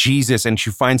come to Jesus, and she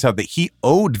finds out that he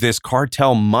owed this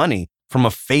cartel money from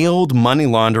a failed money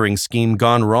laundering scheme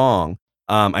gone wrong.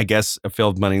 I guess a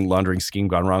failed money laundering scheme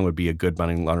gone wrong would be a good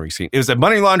money laundering scheme. It was a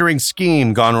money laundering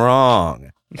scheme gone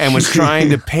wrong and was trying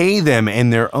to pay them in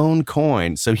their own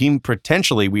coin. So he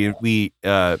potentially, we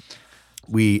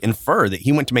infer that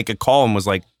he went to make a call and was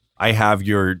like, I have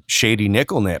your shady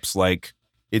nickel nips. Like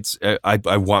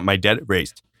I want my debt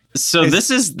erased. So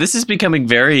this is becoming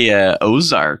very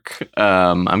Ozark.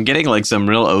 I'm getting like some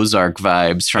real Ozark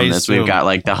vibes from this. We've got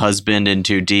like the husband in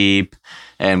Too Deep.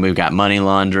 And we've got money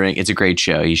laundering. It's a great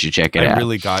show. You should check it out. I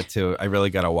really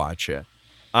got to watch it.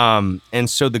 And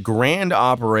so the grand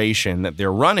operation that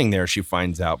they're running there, she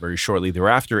finds out very shortly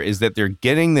thereafter, is that they're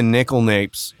getting the nickel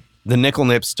nips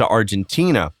to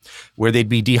Argentina, where they'd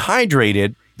be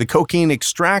dehydrated, the cocaine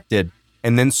extracted,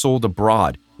 and then sold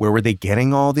abroad. Where were they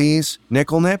getting all these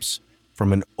nickel nips?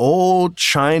 From an old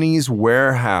Chinese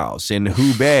warehouse in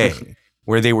Hubei,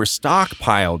 where they were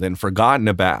stockpiled and forgotten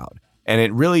about. And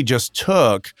it really just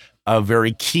took a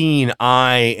very keen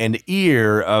eye and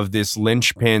ear of this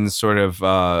linchpin sort of,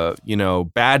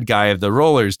 bad guy of the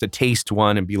Rollers to taste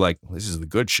one and be like, well, this is the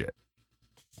good shit.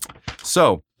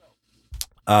 So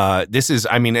this is,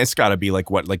 it's got to be like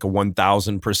a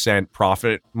 1,000%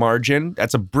 profit margin.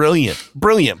 That's a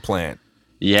brilliant plan.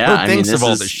 Yeah, this of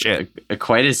all this shit.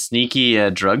 Quite a sneaky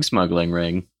drug smuggling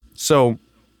ring. So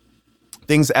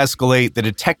things escalate. The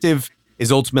detective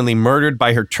is ultimately murdered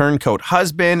by her turncoat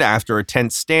husband after a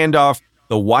tense standoff.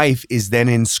 The wife is then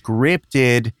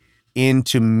inscripted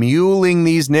into muling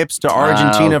these nips to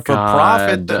Argentina for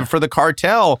profit for the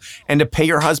cartel and to pay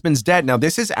her husband's debt. Now,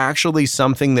 this is actually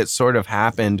something that sort of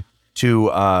happened to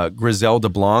Griselda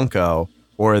Blanco,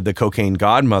 or the cocaine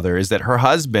godmother, is that her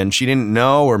husband, she didn't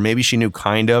know, or maybe she knew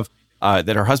kind of,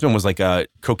 that her husband was like a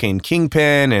cocaine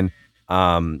kingpin, and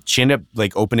she ended up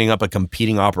like opening up a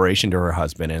competing operation to her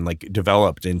husband and like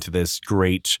developed into this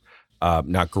great,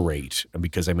 not great,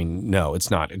 because no,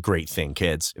 it's not a great thing,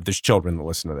 kids, if there's children that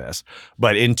listen to this,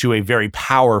 but into a very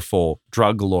powerful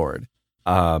drug lord.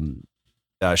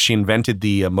 She invented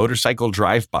the motorcycle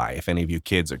drive-by, if any of you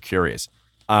kids are curious.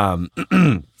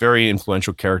 Very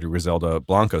influential character, Griselda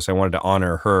Blanco. So I wanted to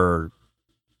honor her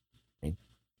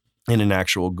in an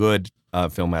actual good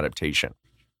film adaptation.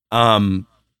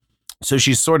 So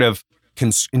she's sort of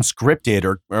conscripted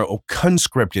or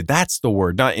conscripted. That's the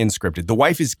word, not inscripted. The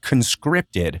wife is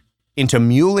conscripted into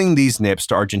muling these nips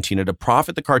to Argentina to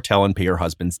profit the cartel and pay her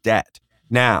husband's debt.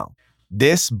 Now,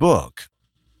 this book,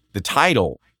 the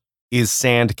title is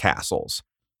Sandcastles,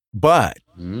 but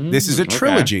this is a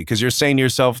trilogy because you're saying to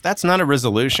yourself, that's not a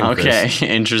resolution. Okay, Chris.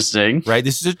 interesting. Right?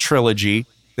 This is a trilogy.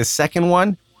 The second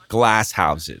one, Glass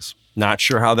Houses. Not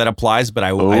sure how that applies, but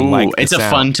I like the it's sound. a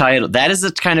fun title. That is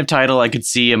the kind of title I could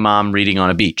see a mom reading on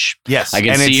a beach. Yes. I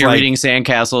could see her reading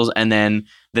Sandcastles, and then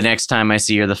the next time I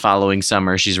see her the following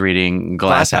summer, she's reading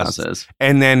Glass Houses.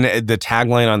 And then the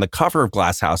tagline on the cover of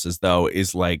Glass Houses, though,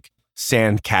 is like,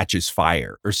 sand catches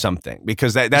fire or something,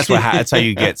 because that's how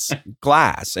you get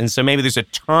glass. And so maybe there's a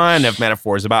ton of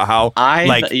metaphors about how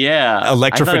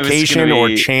electrification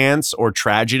or chance or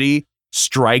tragedy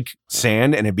strike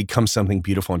sand and it becomes something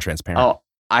beautiful and transparent. Oh,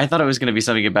 I thought it was going to be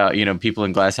something about, people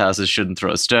in glass houses shouldn't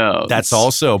throw stones. That's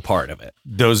also part of it.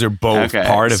 Those are both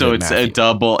part of it. So it's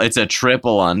it's a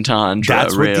triple entendre.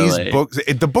 That's what these books,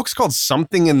 the book's called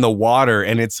Something in the Water,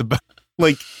 and it's about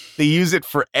like they use it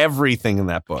for everything in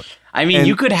that book. I mean,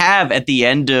 you could have at the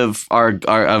end of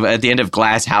at the end of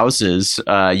Glass Houses,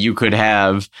 you could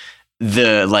have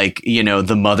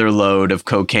the mother load of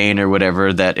cocaine or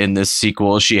whatever that in this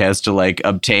sequel she has to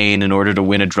obtain in order to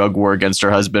win a drug war against her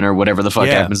husband or whatever the fuck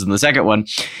happens in the second one.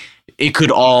 It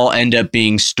could all end up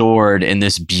being stored in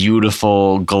this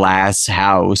beautiful glass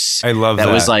house. I love that.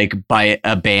 That was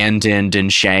abandoned in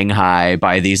Shanghai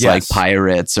by these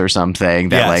pirates or something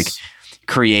that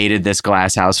created this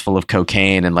glass house full of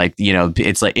cocaine, and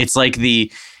it's like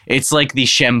the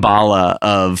Shambhala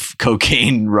of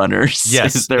cocaine runners.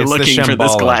 Yes, they're looking for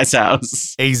this glass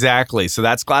house. Exactly. So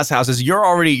that's Glass Houses.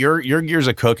 Your gears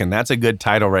are cooking. That's a good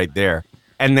title right there.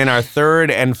 And then our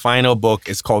third and final book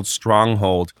is called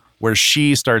Stronghold, where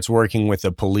she starts working with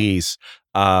the police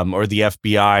or the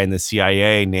FBI and the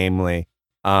CIA, namely,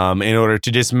 in order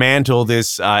to dismantle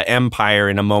this empire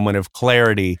in a moment of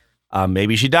clarity.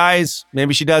 Maybe she dies,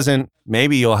 maybe she doesn't.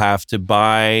 Maybe you'll have to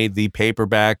buy the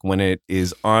paperback when it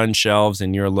is on shelves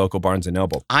in your local Barnes &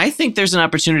 Noble. I think there's an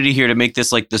opportunity here to make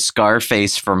this like the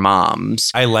Scarface for moms.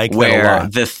 I like where that a lot.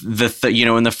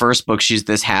 In the first book, she's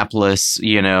this hapless,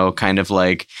 kind of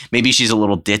like, maybe she's a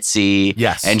little ditzy.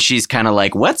 Yes. And she's kind of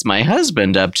like, what's my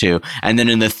husband up to? And then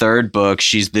in the third book,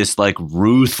 she's this like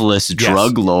ruthless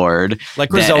drug lord. Like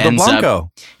Griselda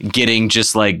Blanco. Getting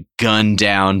just like gunned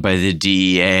down by the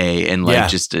DEA and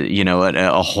just,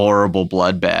 a horrible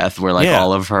bloodbath where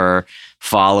all of her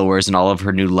followers and all of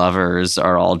her new lovers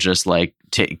are all just like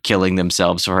killing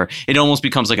themselves for her. It almost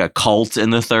becomes like a cult in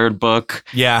the third book.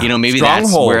 Yeah. Maybe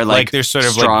Stronghold, that's where they're sort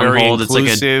of like very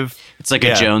inclusive. It's like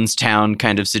a Jonestown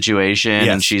kind of situation.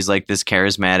 Yes. And she's like this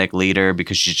charismatic leader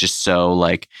because she's just so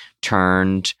like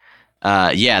turned.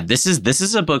 This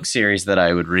is a book series that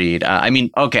I would read.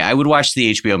 I would watch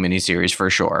the HBO miniseries for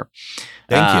sure.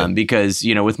 Thank you. Because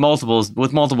with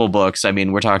multiple books,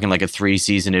 we're talking like a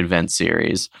 3-season event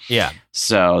series. Yeah.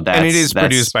 So and it is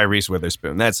produced by Reese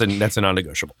Witherspoon. That's a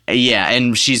non-negotiable. Yeah,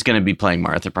 and she's going to be playing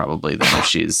Martha probably then if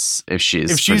she's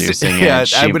producing it. Yeah,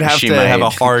 I would have to have a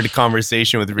hard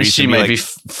conversation with Reese. She might be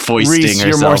foisting Reese,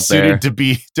 herself you're more suited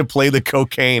there. to play the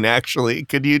cocaine. Actually,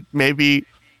 could you maybe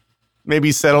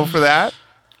settle for that?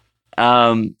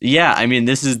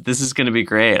 This is going to be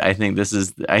great. I think this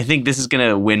is going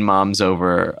to win moms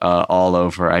over all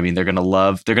over. They're going to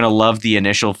love the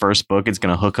initial first book. It's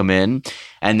going to hook them in.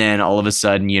 And then all of a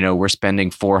sudden, we're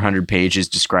spending 400 pages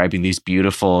describing these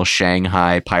beautiful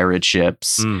Shanghai pirate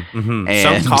ships. Mm-hmm.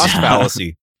 Sunk cost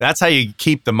fallacy. That's how you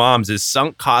keep the moms, is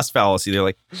sunk cost fallacy. They're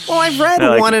like, well, I've read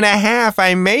 1.5.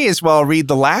 I may as well read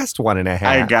the last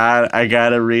 1.5. I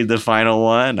gotta read the final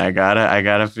one. I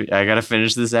gotta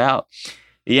finish this out.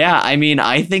 Yeah,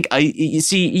 I think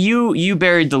you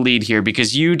buried the lead here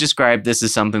because you described this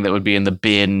as something that would be in the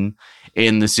bin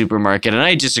in the supermarket, and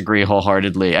I disagree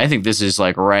wholeheartly. I think this is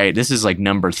this is like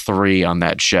number 3 on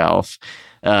that shelf.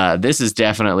 This is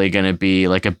definitely going to be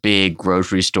like a big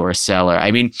grocery store seller.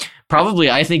 Probably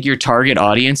I think your target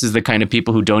audience is the kind of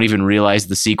people who don't even realize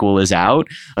the sequel is out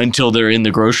until they're in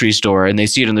the grocery store and they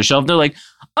see it on the shelf. They're like,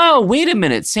 oh, wait a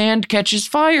minute, Sand Catches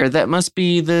Fire. That must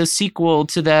be the sequel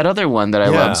to that other one that I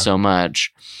love so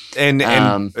much. And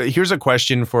here's a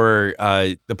question for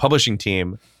the publishing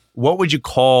team. What would you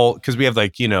call, because we have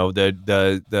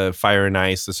the Fire and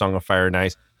Ice, the Song of Fire and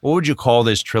Ice. what would you call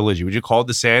this trilogy? Would you call it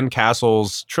the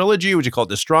Sandcastles trilogy? Would you call it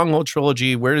the Stronghold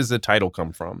trilogy? Where does the title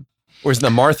come from? Or is it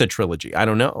the Martha trilogy? I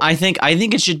don't know. I think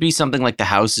it should be something like the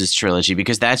Houses trilogy,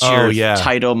 because that's your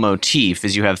title motif,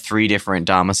 is you have 3 different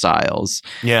domiciles.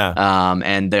 Yeah.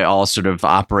 And they all sort of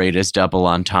operate as double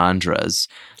entendres.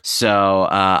 So,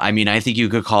 I mean, I think you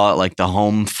could call it like the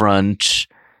Homefront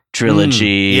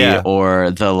trilogy,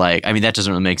 or the that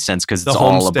doesn't really make sense because it's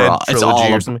all abroad. It's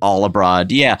all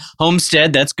abroad. Yeah.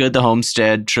 Homestead, that's good. The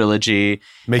Homestead trilogy.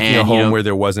 Making a home where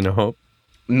there wasn't a home.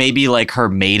 Maybe like her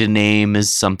maiden name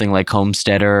is something like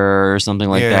Homesteader or something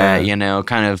like that,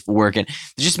 kind of working.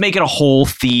 Just make it a whole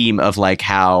theme of like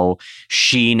how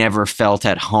she never felt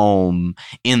at home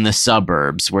in the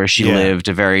suburbs where she lived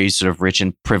a very sort of rich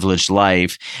and privileged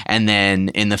life. And then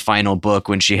in the final book,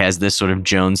 when she has this sort of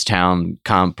Jonestown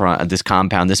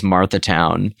this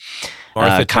Marthatown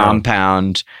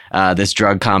compound, this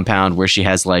drug compound where she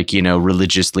has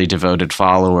religiously devoted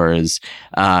followers,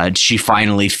 she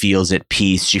finally feels at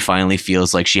peace. She finally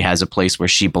feels like she has a place where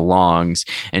she belongs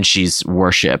and she's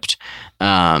worshipped.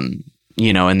 And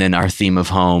then our theme of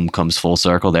home comes full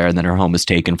circle there, and then her home is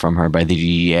taken from her by the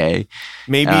DEA.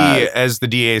 Maybe as the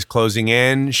DEA is closing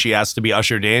in, she has to be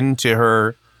ushered into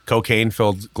her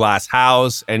cocaine-filled glass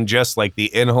house, and just like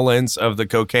the inhalants of the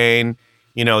cocaine,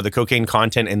 the cocaine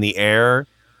content in the air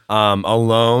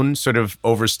alone sort of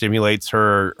overstimulates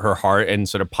her heart and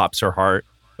sort of pops her heart.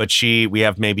 But we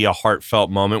have maybe a heartfelt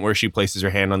moment where she places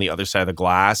her hand on the other side of the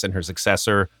glass, and her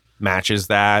successor matches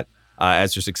that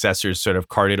as her successor is sort of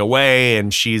carted away,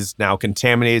 and she's now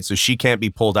contaminated, so she can't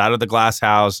be pulled out of the glass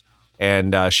house.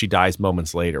 And she dies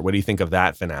moments later. What do you think of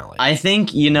that finale? I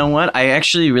think, you know what? I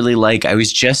actually really I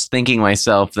was just thinking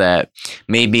myself that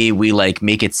maybe we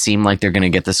make it seem like they're going to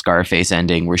get the Scarface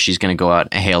ending where she's going to go out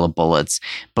in a hail of bullets.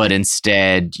 But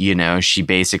instead, she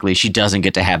doesn't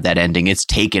get to have that ending. It's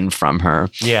taken from her.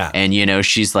 Yeah. And,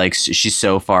 she's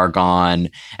so far gone.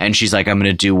 And she's like, I'm going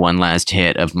to do one last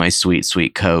hit of my sweet,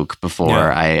 sweet Coke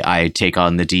before I take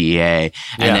on the DEA.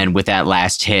 And then with that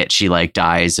last hit, she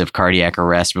dies of cardiac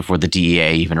arrest before the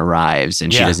DEA even arrives,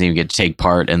 and she doesn't even get to take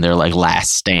part in their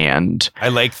last stand. I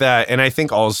like that. And I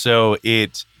think also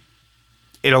it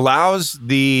allows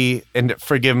and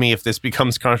forgive me if this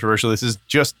becomes controversial, this is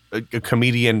just a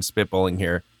comedian spitballing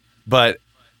here, but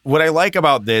what I like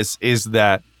about this is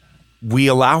that we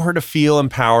allow her to feel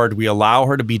empowered, we allow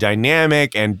her to be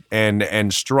dynamic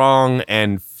and strong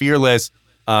and fearless,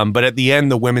 but at the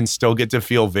end the women still get to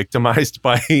feel victimized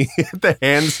by the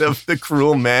hands of the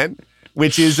cruel men,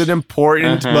 which is an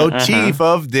important motif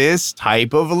of this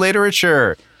type of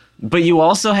literature. But you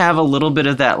also have a little bit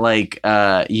of that,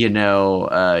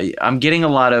 I'm getting a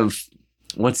lot of,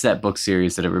 what's that book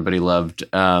series that everybody loved?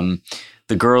 The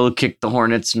Girl Who Kicked the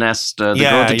Hornet's Nest, the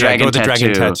Girl with the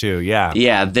Dragon Tattoo.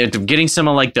 Yeah, they're getting some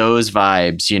of those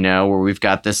vibes, where we've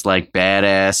got this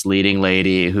badass leading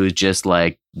lady who just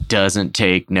doesn't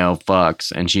take no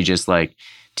fucks, and she just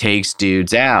takes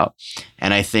dudes out.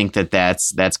 And I think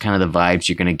that's kind of the vibes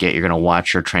you're going to get. You're going to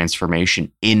watch her transformation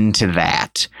into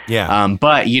that. Yeah.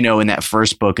 But, in that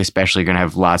first book, especially, you're going to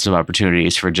have lots of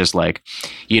opportunities for just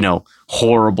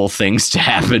horrible things to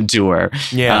happen to her.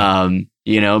 Yeah.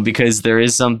 Because there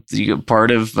is some part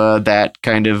of that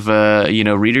kind of,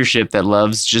 readership that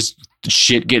loves just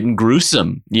shit getting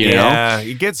gruesome, Yeah,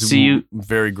 it gets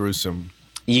very gruesome.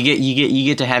 You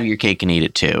get to have your cake and eat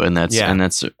it too, and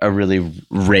that's a really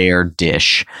rare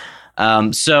dish.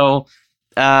 So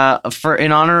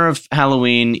in honor of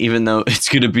Halloween, even though it's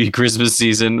going to be Christmas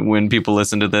season when people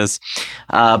listen to this,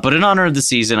 but in honor of the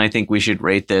season, I think we should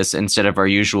rate this instead of our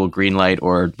usual green light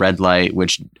or red light,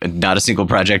 which not a single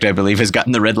project I believe has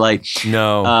gotten the red light.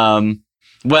 No.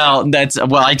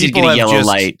 I did get a yellow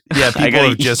light. Yeah, people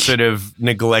have just sort of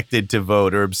neglected to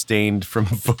vote or abstained from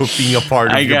being a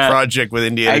part of your project with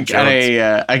Indiana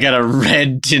Jones. I got a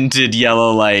red tinted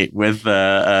yellow light with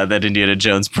that Indiana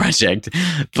Jones project,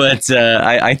 but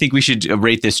I think we should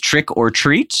rate this trick or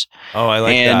treat. Oh, I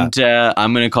like that. And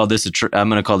I'm gonna call this a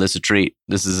treat.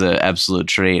 This is an absolute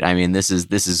treat. I mean, this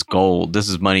is gold. This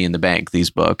is money in the bank. These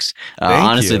books,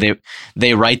 honestly,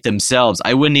 they write themselves.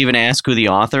 I wouldn't even ask who the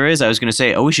author is. I was gonna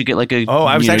say, we should get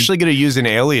I was actually going to use an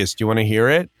alias. Do you want to hear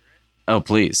it? Oh,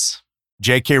 please.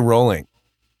 J.K. Rowling.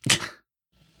 Do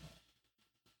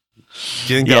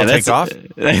you think that'll take off?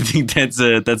 I think that's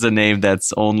a name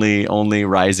that's only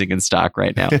rising in stock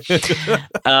right now.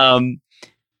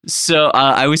 So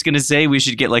I was going to say we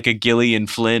should get a Gillian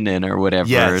Flynn in or whatever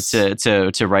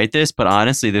to write this. But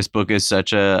honestly, this book is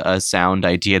such a sound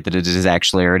idea that it is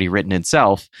actually already written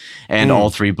itself. And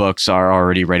all 3 books are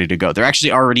already ready to go. They're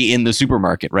actually already in the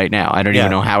supermarket right now. I don't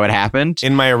even know how it happened.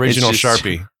 In my original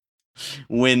Sharpie.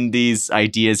 when these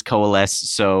ideas coalesce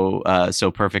so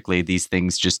perfectly, these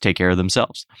things just take care of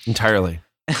themselves. Entirely.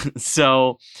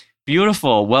 So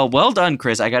beautiful. Well done,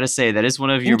 Chris. I got to say that is one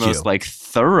of your most like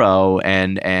thorough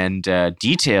and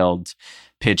detailed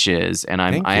pitches. And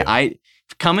I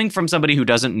coming from somebody who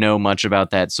doesn't know much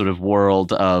about that sort of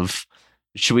world of,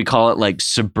 should we call it like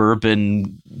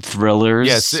suburban thrillers?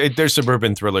 Yes, they're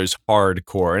suburban thrillers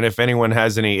hardcore. And if anyone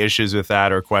has any issues with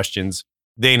that or questions,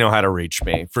 they know how to reach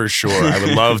me for sure. I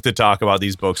would love to talk about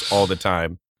these books all the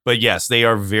time. But yes, they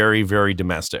are very, very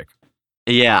domestic.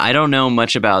 Yeah, I don't know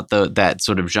much about that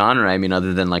sort of genre. I mean,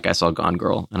 other than like I saw Gone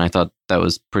Girl, and I thought that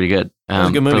was pretty good, was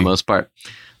a good movie for the most part.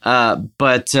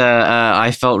 But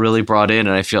I felt really brought in,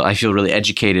 and I feel really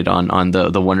educated on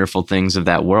the wonderful things of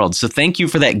that world. So thank you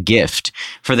for that gift,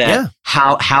 for that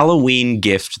Halloween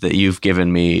gift that you've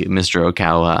given me, Mr.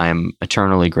 Okawa. I'm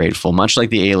eternally grateful. Much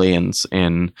like the aliens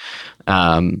in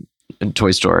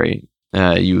Toy Story.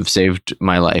 You've saved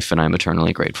my life, and I'm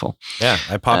eternally grateful. Yeah,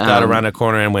 I popped out around a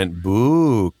corner and went,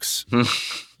 books.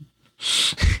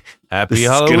 Happy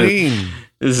Halloween.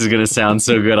 This is going to sound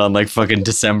so good on like fucking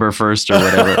December 1st or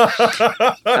whatever.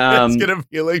 It's going to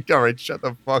be like, all right, shut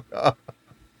the fuck up.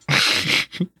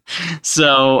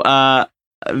 So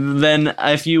then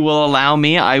if you will allow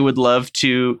me, I would love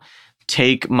to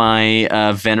take my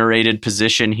venerated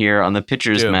position here on the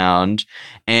pitcher's mound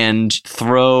and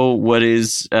throw what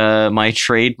is my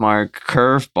trademark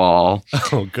curveball.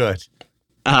 Oh, good.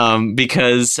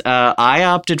 Because I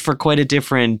opted for quite a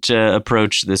different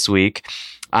approach this week.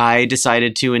 I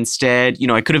decided to instead,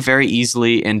 I could have very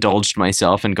easily indulged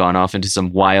myself and gone off into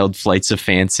some wild flights of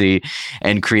fancy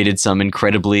and created some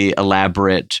incredibly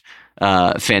elaborate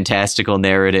fantastical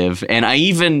narrative. And I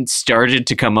even started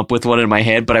to come up with one in my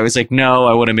head, but I was like, no,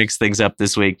 I want to mix things up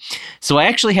this week. So I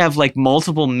actually have like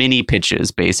multiple mini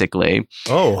pitches, basically.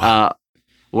 Where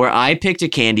I picked a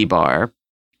candy bar,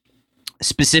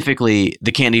 specifically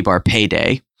the candy bar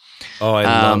Payday. Oh, I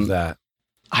love that.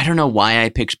 I don't know why I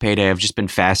picked Payday. I've just been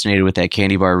fascinated with that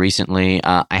candy bar recently.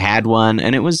 I had one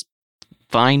and it was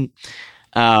fine.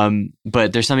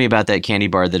 But there's something about that candy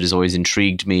bar that has always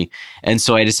intrigued me. And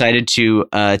so I decided to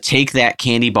take that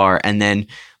candy bar and then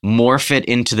morph it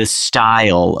into the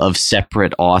style of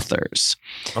separate authors.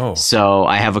 Oh. So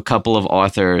I have a couple of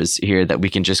authors here that we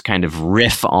can just kind of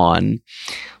riff on.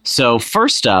 So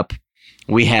first up,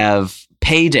 we have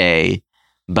Payday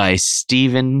by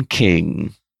Stephen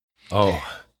King. Oh.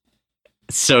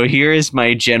 So here is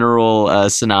my general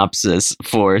synopsis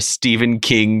for Stephen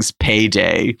King's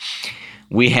Payday.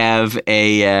 We have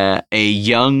a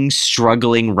young,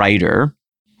 struggling writer.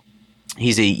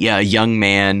 He's a young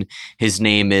man. His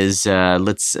name is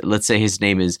let's say his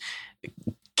name is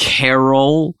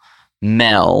Carol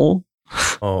Mel.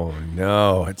 Oh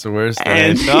no, it's worse than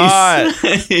I thought.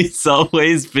 He's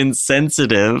always been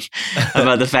sensitive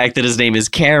about the fact that his name is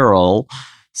Carol,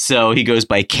 so he goes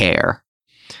by Care.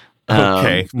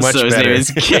 Okay, much so his better. name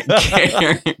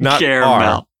is Not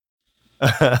Caramel.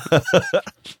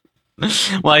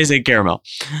 Why is it Caramel?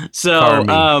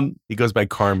 So he goes by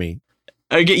Carmy.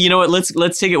 Okay, you know what?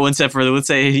 Let's take it one step further. Let's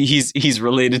say he's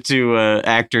related to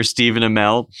actor Stephen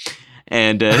Amell,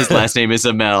 and his last name is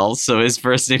Amell. So his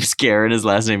first name is Care, his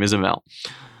last name is Amell.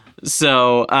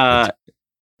 So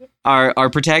our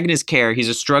protagonist Care, he's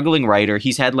a struggling writer.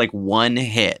 He's had like one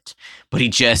hit, but he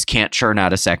just can't churn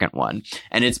out a second one.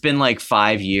 And it's been like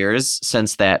 5 years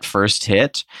since that first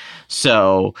hit.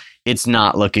 So it's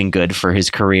not looking good for his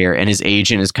career. And his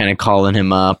agent is kind of calling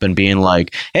him up and being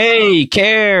like, hey,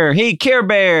 Care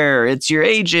Bear, it's your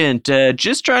agent.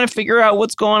 Just trying to figure out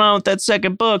what's going on with that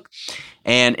second book.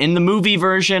 And in the movie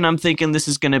version, I'm thinking this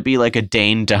is going to be like a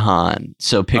Dane DeHaan.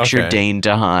 So picture Dane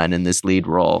DeHaan in this lead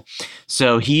role.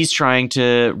 So he's trying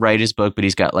to write his book, but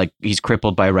he's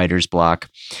crippled by writer's block.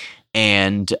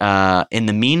 And in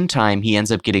the meantime, he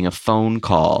ends up getting a phone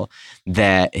call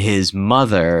that his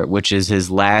mother, which is his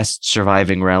last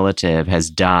surviving relative, has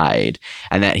died,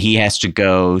 and that he has to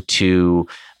go to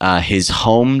his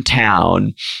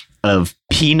hometown of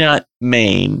Peanut,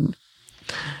 Maine,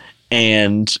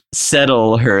 and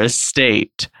settle her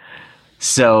estate.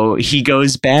 So he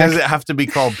goes back. Does it have to be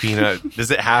called Peanut?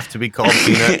 Does it have to be called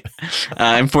Peanut?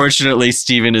 Unfortunately,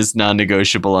 Steven is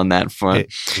non-negotiable on that front.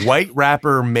 White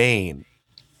wrapper, Maine.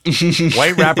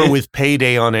 White wrapper with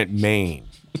Payday on it, Maine.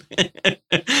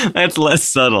 That's less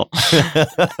subtle.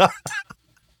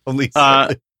 Only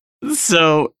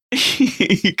so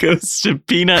he goes to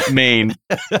Peanut, Maine.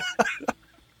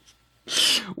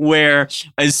 where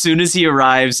as soon as he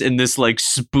arrives in this like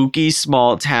spooky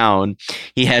small town,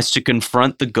 he has to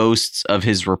confront the ghosts of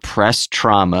his repressed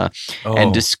trauma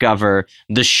and discover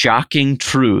the shocking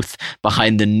truth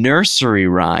behind the nursery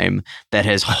rhyme that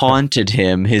has haunted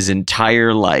him his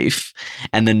entire life.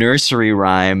 And the nursery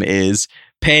rhyme is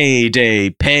payday,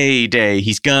 payday,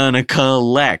 he's gonna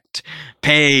collect.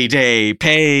 Payday,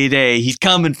 payday, he's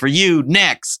coming for you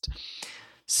next.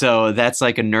 So that's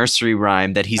like a nursery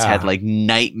rhyme that he's had like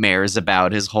nightmares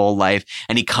about his whole life.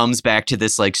 And he comes back to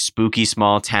this like spooky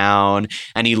small town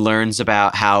and he learns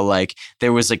about how like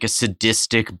there was like a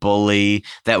sadistic bully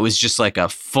that was just like a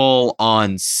full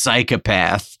on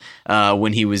psychopath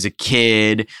when he was a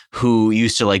kid who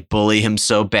used to like bully him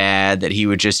so bad that he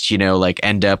would just, you know, like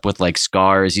end up with like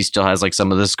scars. He still has like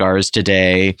some of the scars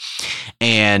today.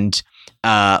 And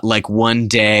like one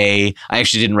day, I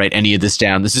actually didn't write any of this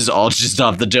down. This is all just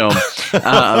off the dome.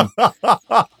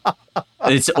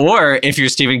 Or if you're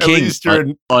Stephen King,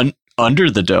 under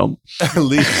the dome. At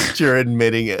least you're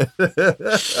admitting it.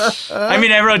 I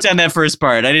mean, I wrote down that first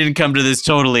part. I didn't come to this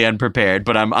totally unprepared,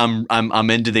 but I'm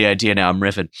into the idea now. I'm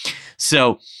riffing.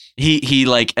 So he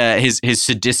like his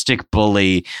sadistic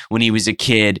bully when he was a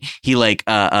kid, he like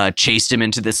chased him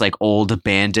into this like old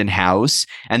abandoned house,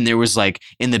 and there was like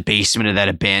in the basement of that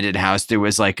abandoned house there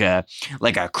was like a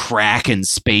crack in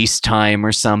space-time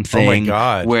or something. Oh my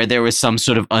God. Where there was some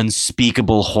sort of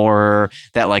unspeakable horror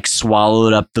that like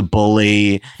swallowed up the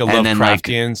bully. A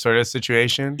Lovecraftian sort of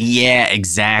situation. Yeah,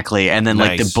 exactly. And then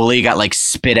like the bully got like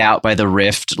spit out by the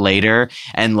rift later,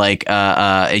 and like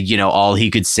you know, all he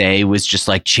could say was just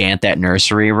like chant that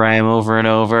nursery rhyme over and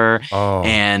over.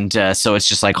 And so it's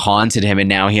just like haunted him, and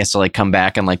now he has to like come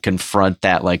back and like confront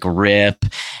that like rip,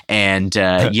 and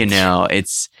you know,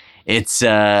 it's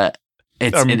all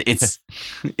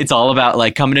about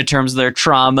like coming to terms with their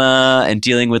trauma and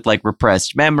dealing with like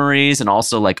repressed memories and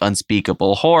also like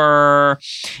unspeakable horror.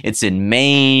 It's in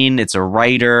Maine. It's a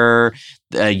writer.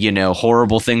 You know,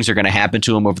 horrible things are going to happen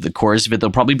to him over the course of it.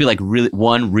 There'll probably be like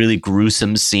one really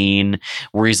gruesome scene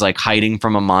where he's like hiding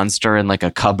from a monster in like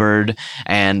a cupboard,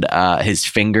 and his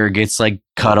finger gets like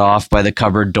cut off by the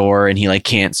cupboard door, and he like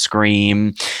can't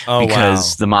scream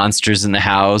because the monster's in the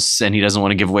house, and he doesn't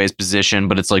want to give away his position,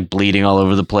 but it's like bleeding all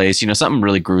over the place. You know, something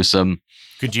really gruesome.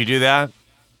 Could you do that?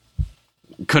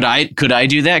 Could I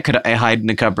do that? Could I hide in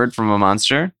a cupboard from a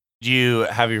monster? Do you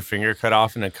have your finger cut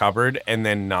off in a cupboard and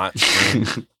then not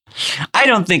scream? I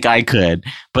don't think I could,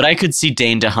 but I could see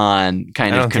Dane DeHaan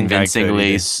kind of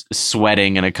convincingly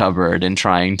sweating in a cupboard and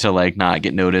trying to like not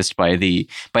get noticed by the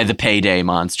Payday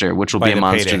monster, which will be a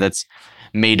monster that's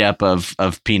made up of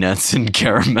peanuts and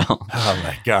caramel. Oh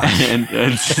my gosh. And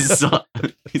it's a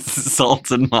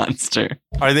salted monster.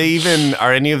 Are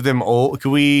any of them old? Could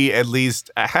we at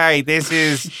least, hi, this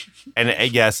is,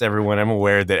 and yes, everyone, I'm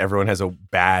aware that everyone has a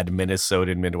bad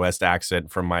Minnesotan Midwest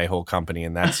accent from my whole company,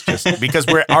 and that's just because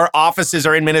our offices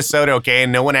are in Minnesota, okay,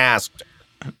 and no one asked.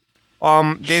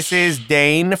 This is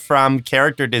Dane from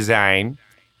Character Design.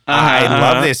 I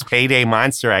love this Payday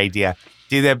monster idea.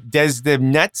 Does the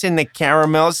nuts and the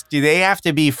caramels, do they have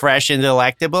to be fresh and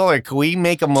delectable, or can we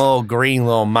make them a little green, a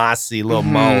little mossy, a little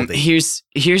moldy?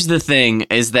 Here's the thing,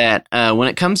 is that when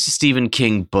it comes to Stephen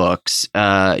King books,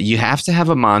 you have to have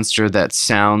a monster that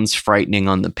sounds frightening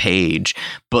on the page,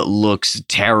 but looks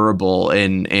terrible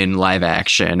in live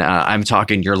action. I'm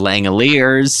talking your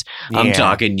Langoliers. I'm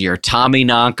talking your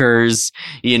Tommyknockers.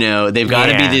 You know, they've got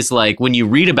to be this, like, when you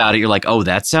read about it, you're like, oh,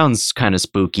 that sounds kind of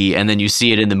spooky. And then you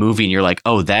see it in the movie and you're like,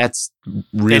 oh, that's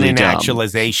really an dumb.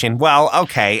 Actualization. Well,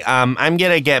 okay. I'm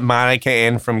going to get Monica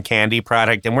in from Candy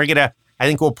Product, and I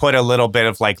think we'll put a little bit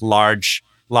of like large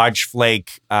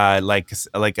flake, like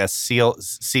a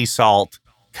sea salt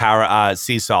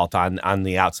on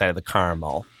the outside of the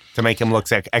caramel to make them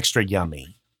look like extra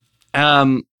yummy.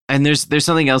 And there's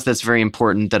something else that's very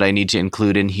important that I need to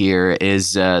include in here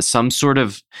is some sort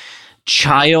of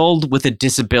child with a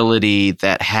disability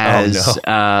that has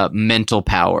mental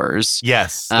powers.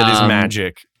 Yes, that is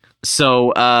magic.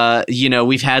 So, you know,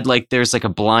 we've had there's like a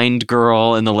blind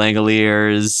girl in the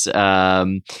Langoliers.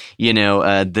 You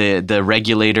know, the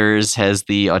Regulators has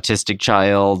the autistic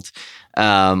child.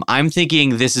 I'm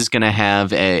thinking this is going to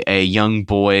have a young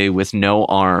boy with no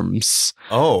arms.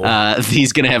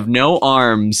 He's going to have no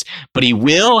arms, but he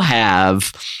will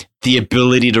have the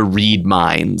ability to read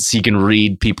minds. He can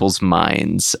read people's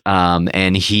minds,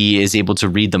 and he is able to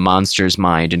read the monster's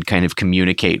mind and kind of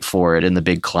communicate for it in the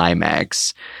big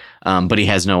climax. But he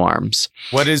has no arms.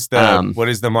 What does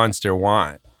the monster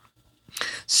want?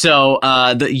 So,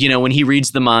 you know, when he reads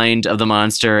the mind of the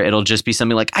monster, it'll just be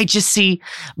something like, I just see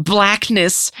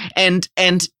blackness and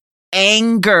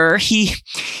anger.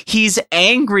 He's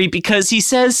angry because he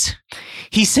says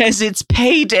it's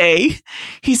payday.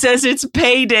 He says it's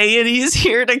payday and he's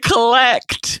here to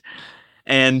collect.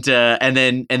 And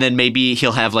then maybe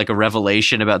he'll have like a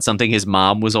revelation about something his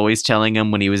mom was always telling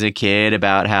him when he was a kid,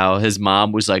 about how his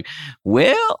mom was like,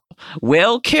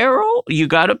 well, Carol, you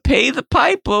got to pay the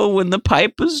piper when the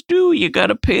piper's due. You got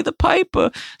to pay the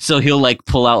piper. So he'll like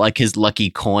pull out like his lucky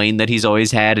coin that he's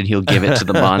always had and he'll give it to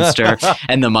the monster.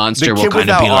 And the monster will kind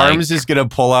of be like, arms is going to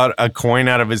pull out a coin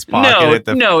out of his pocket.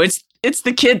 It's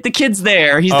the kid. The kid's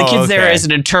there. There as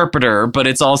an interpreter, but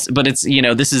it's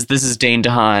this is Dane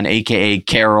DeHaan, aka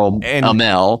Carol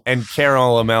Amell, and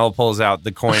Carol Amell pulls out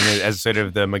the coin as sort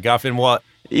of the MacGuffin. Well,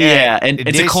 yeah, and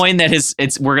it's a coin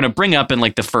that we're gonna bring up in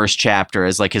like the first chapter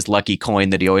as like his lucky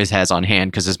coin that he always has on hand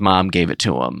because his mom gave it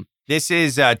to him. This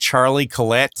is Charlie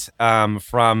Collette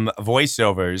from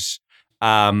Voiceovers.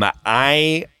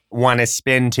 I want to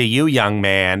spin to you, young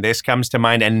man. This comes to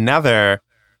mind another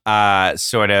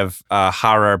sort of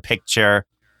horror picture,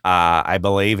 I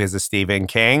believe, is a Stephen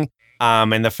King.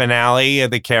 And the finale,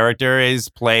 the character is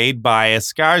played by a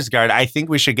Skarsgård. I think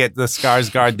we should get the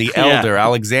Skarsgård, the elder,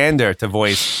 Alexander, to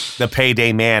voice the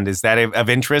Payday Man. Is that of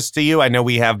interest to you? I know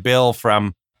we have Bill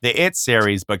from the It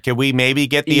series, but could we maybe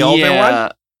get the older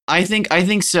one? I think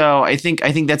so. I think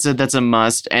that's a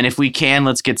must. And if we can,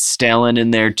 let's get Stellan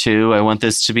in there too. I want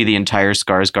this to be the entire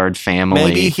Skarsgård family.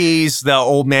 Maybe he's the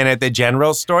old man at the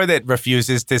general store that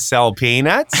refuses to sell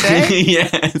peanuts. Eh?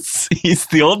 Yes, he's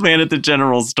the old man at the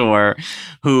general store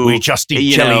who we just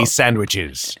eat jelly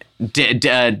sandwiches.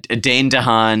 Dane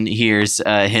DeHaan hears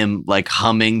him like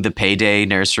humming the Payday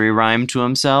nursery rhyme to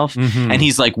himself, and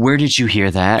he's like, "Where did you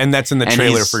hear that?" And that's in the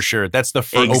trailer for sure. That's the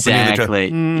opening of the trailer.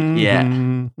 Yeah.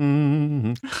 And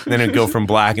then it'd go from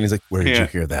black, and he's like, "Where did you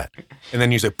hear that?" And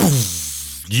then he's like,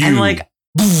 "You and like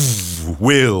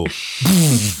will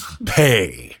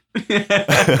pay." And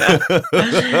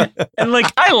like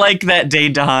I like that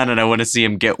Dane DeHaan, and I want to see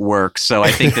him get work. So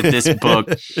I think that this book,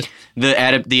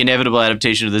 the inevitable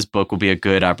adaptation of this book, will be a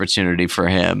good opportunity for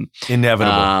him.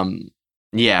 Inevitable.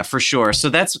 Yeah, for sure. So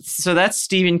that's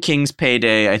Stephen King's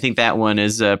Payday. I think that one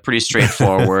is pretty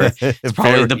straightforward. It's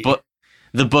probably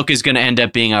the book is going to end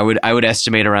up being, I would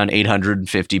estimate, around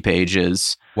 850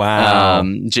 pages. Wow.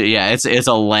 Yeah, it's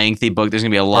a lengthy book. There's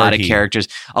going to be a lot of characters,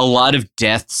 a lot of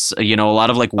deaths, a lot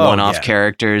of like one-off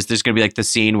characters. There's going to be like the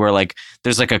scene where like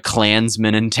there's like a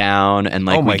Klansman in town, and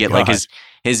like we get like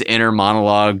his inner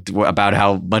monologue about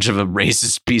how much of a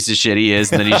racist piece of shit he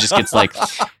is, and then he just gets like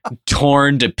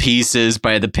torn to pieces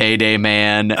by the Payday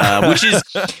Man, which is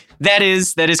that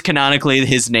is canonically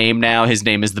his name now. His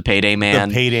name is the Payday Man.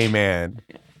 The Payday Man.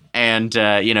 And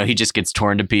he just gets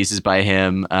torn to pieces by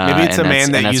him. Maybe it's a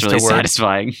man that used really to work.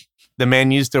 Satisfying. The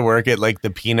man used to work at like the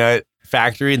peanut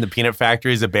factory, and the peanut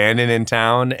factory is abandoned in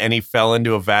town, and he fell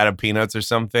into a vat of peanuts or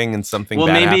something, and something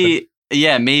bad happened.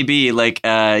 Yeah, maybe like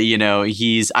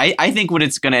he's. I think what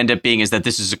it's going to end up being is that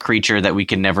this is a creature that we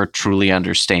can never truly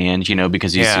understand.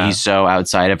 Because he's so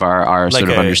outside of our like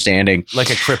sort of understanding, like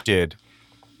a cryptid.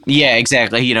 Yeah,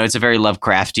 exactly. It's a very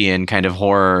Lovecraftian kind of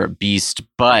horror beast,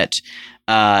 but.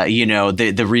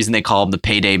 The reason they call him the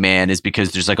Payday Man is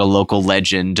because there's like a local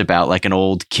legend about like an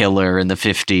old killer in the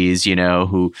 50s,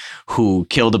 who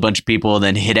killed a bunch of people and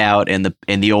then hid out in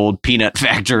the old peanut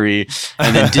factory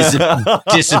and then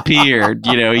disappeared.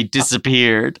 He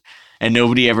disappeared and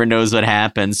nobody ever knows what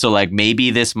happened. So like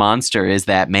maybe this monster is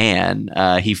that man.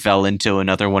 He fell into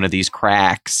another one of these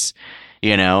cracks.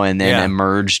 And then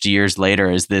emerged years later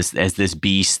as this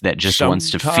beast that just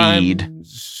wants to feed.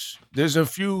 There's a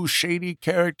few shady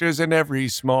characters in every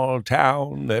small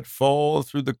town that fall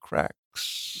through the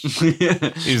cracks.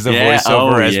 Is the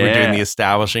voiceover as we're doing the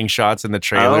establishing shots in the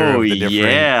trailer of the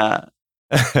different...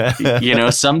 Yeah.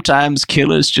 Sometimes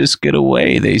killers just get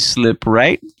away. They slip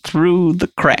right through the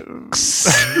cracks.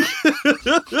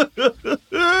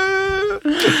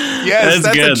 Yes,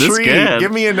 that's good. a treat.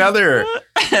 Give me another.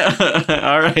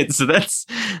 All right. So that's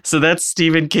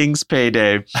Stephen King's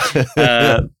Payday.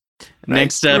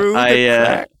 Next up,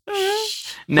 I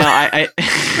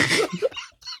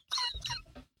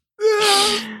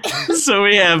so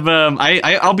we have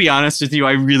I'll be honest with you,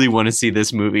 I really want to see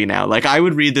this movie now. Like I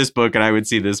would read this book and I would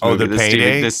see this movie. The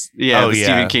Payday?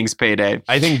 Stephen King's Payday.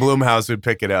 I think Blumhouse would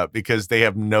pick it up because they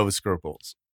have no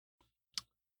scruples.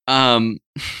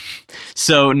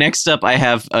 So next up I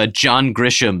have John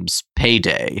Grisham's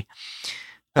Payday.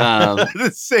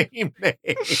 The same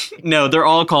name. No, they're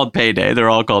all called Payday.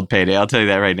 I'll tell you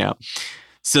that right now.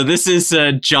 So this is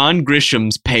John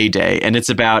Grisham's Payday, and it's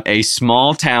about a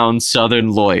small town Southern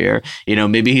lawyer.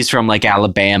 Maybe he's from like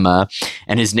Alabama,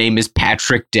 and his name is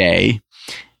Patrick Day.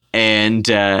 And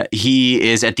he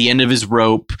is at the end of his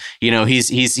rope.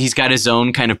 He's got his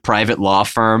own kind of private law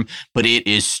firm, but it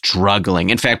is struggling.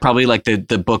 In fact, probably like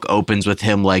the book opens with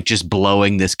him like just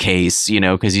blowing this case,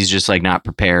 because he's just like not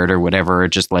prepared or whatever.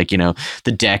 Just like,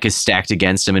 the deck is stacked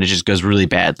against him and it just goes really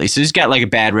badly. So he's got like a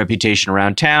bad reputation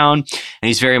around town, and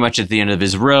he's very much at the end of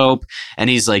his rope. And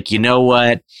he's like, you know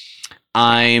what?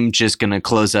 I'm just going to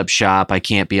close up shop. I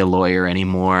can't be a lawyer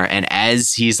anymore. And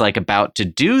as he's like about to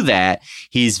do that,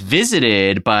 he's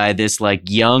visited by this like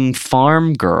young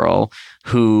farm girl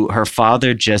who her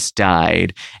father just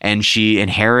died, and she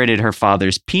inherited her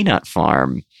father's peanut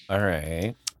farm. All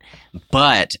right.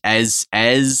 But as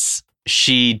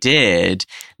she did,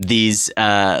 these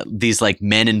like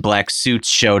men in black suits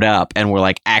showed up and were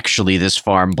like, actually, this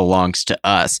farm belongs to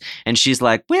us. And she's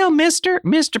like, well,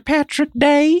 Mr. Patrick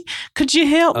Day, could you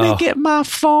help me get my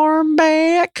farm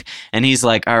back? And he's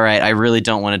like, all right, I really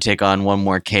don't want to take on one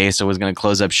more case. I was going to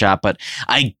close up shop, but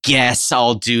I guess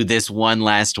I'll do this one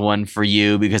last one for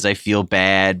you because I feel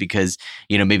bad because,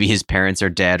 maybe his parents are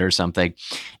dead or something.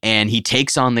 And he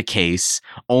takes on the case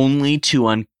only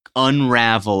to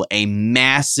unravel a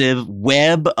massive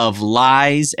web of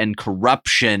lies and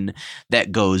corruption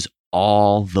that goes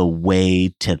all the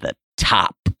way to the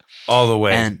top. All the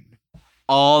way. And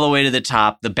all the way to the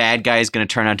top. The bad guy is going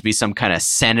to turn out to be some kind of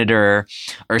senator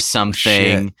or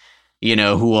something. Shit.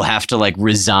 Who will have to like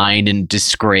resign in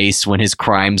disgrace when his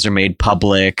crimes are made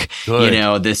public.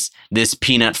 Good. This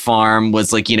peanut farm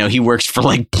was like, he works for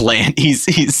like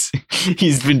he's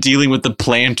been dealing with the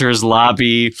planters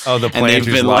lobby. Oh, the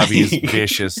planters lobby is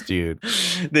vicious, dude.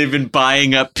 They've been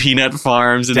buying up peanut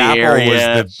farms in Dapple the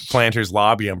area. Was the planters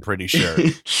lobby, I'm pretty sure.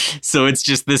 So it's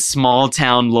just this small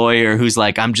town lawyer who's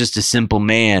like, I'm just a simple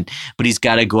man, but he's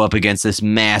got to go up against this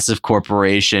massive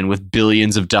corporation with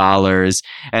billions of dollars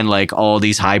and like all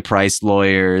these high-priced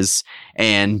lawyers.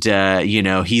 And,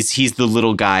 he's the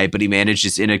little guy, but he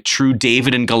manages in a true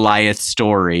David and Goliath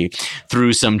story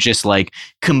through some just like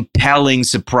compelling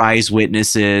surprise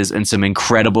witnesses and some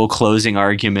incredible closing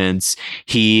arguments.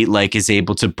 He like is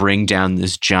able to bring down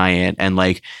this giant and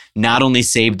like not only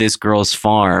save this girl's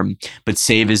farm, but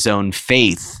save his own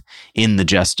faith in the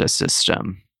justice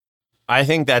system. I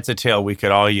think that's a tale we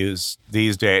could all use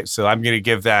these days. So I'm going to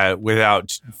give that,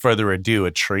 without further ado,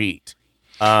 a treat.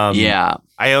 Yeah.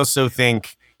 I also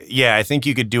think, I think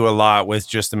you could do a lot with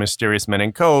just the mysterious men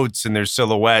in coats and their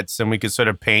silhouettes, and we could sort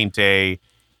of paint a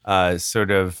like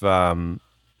a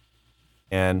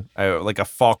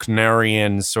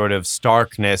Faulknerian sort of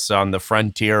starkness on the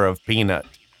frontier of Peanut.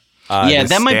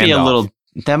 That might be a little.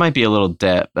 That might be a little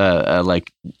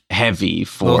like heavy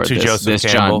for this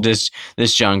John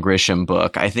Grisham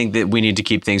book. I think that we need to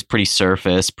keep things pretty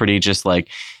surface, pretty just like.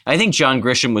 I think John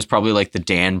Grisham was probably like the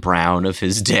Dan Brown of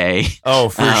his day. Oh,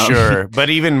 for sure, but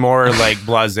even more like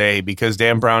blasé, because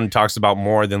Dan Brown talks about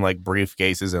more than like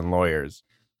briefcases and lawyers.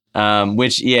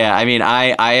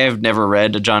 I have never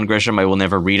read a John Grisham. I will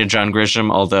never read a John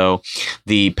Grisham, although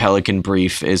The Pelican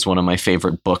Brief is one of my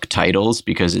favorite book titles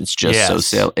because it's just so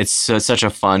silly. It's such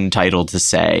a fun title to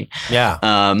say. Yeah.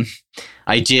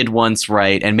 I did once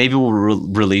write, and maybe we'll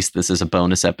release this as a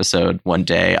bonus episode one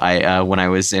day. When I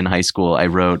was in high school, I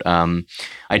wrote,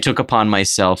 I took upon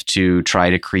myself to try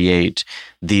to create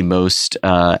the most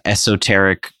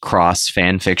esoteric cross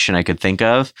fan fiction I could think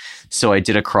of. So I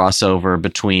did a crossover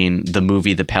between the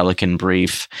movie The Pelican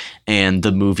Brief and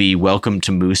the movie Welcome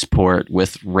to Mooseport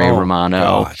with Ray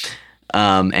Romano. God.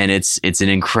 And it's an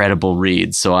incredible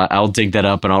read. So I'll dig that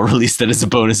up and I'll release that as a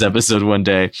bonus episode one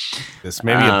day. This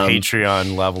maybe a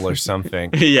Patreon level or something.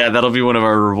 Yeah, that'll be one of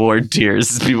our reward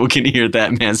tiers. People can hear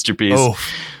that masterpiece.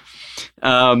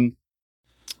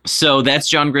 So that's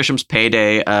John Grisham's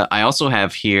Payday. I also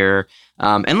have here,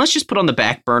 and let's just put on the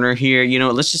back burner here.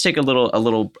 Let's just take a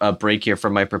little break here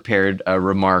from my prepared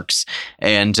remarks,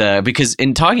 and because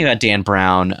in talking about Dan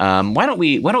Brown, why don't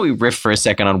we riff for a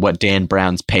second on what Dan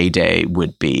Brown's Payday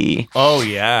would be? Oh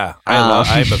yeah,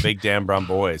 I'm a big Dan Brown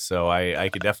boy, so I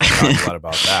could definitely talk a lot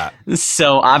about that.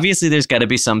 So obviously, there's got to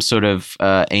be some sort of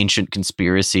ancient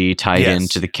conspiracy tied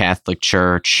into the Catholic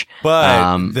Church,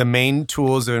 but the main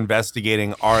tools of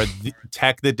investigating are the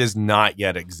tech that does not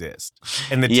yet exist,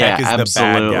 and the tech is the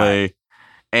bad guy.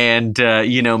 And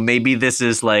maybe this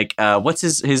is like what's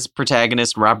his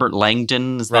protagonist, Robert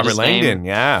Langdon? Is that his name?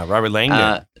 Yeah, Robert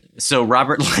Langdon. So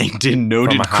Robert Langdon,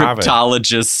 noted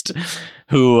cryptologist,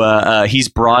 who he's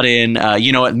brought in.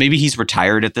 You know what? Maybe he's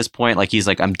retired at this point. Like he's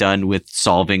like, I'm done with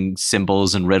solving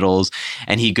symbols and riddles.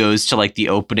 And he goes to like the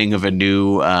opening of a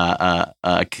new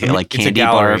like candy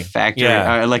bar factory,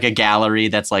 like a gallery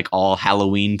that's like all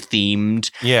Halloween themed.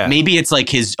 Yeah, maybe it's like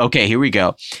his. Okay, here we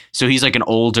go. So he's like an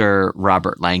older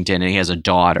Robert Langdon, and he has a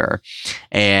daughter,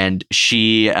 and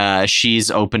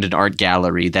she's opened an art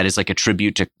gallery that is like a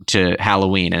tribute to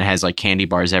Halloween, and has like candy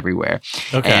bars everywhere.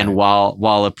 Okay. And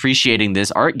while appreciating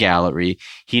this art gallery,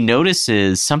 he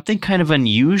notices something kind of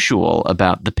unusual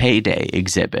about the Payday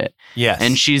exhibit. Yes.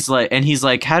 And he's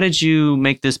like, how did you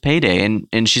make this Payday?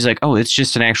 And she's like, oh, it's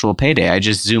just an actual Payday. I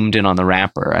just zoomed in on the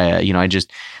wrapper.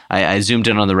 I zoomed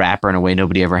in on the wrapper in a way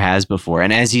nobody ever has before.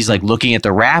 And as he's like looking at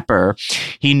the wrapper,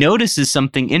 he notices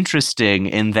something interesting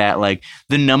in that like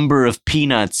the number of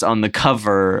peanuts on the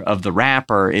cover of the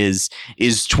wrapper is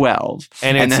 12.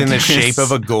 And it's in the shape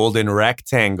of a golden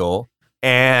rectangle.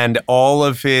 And all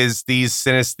of these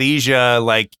synesthesia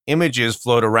like images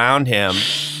float around him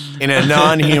in a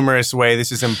non-humorous way.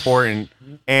 This is important.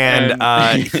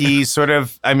 And he sort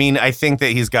of, I think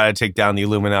that he's got to take down the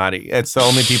Illuminati. It's the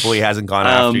only people he hasn't gone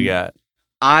after yet.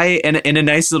 In a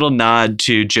nice little nod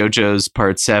to JoJo's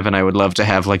Part 7, I would love to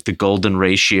have like the golden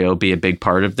ratio be a big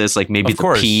part of this. Like maybe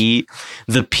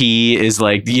the P is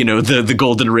like, the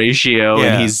golden ratio,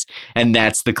 and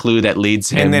that's the clue that leads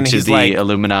him to the like,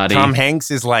 Illuminati. Tom Hanks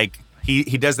is like, he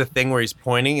does the thing where he's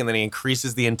pointing and then he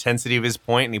increases the intensity of his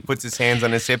point and he puts his hands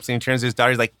on his hips and he turns to his daughter.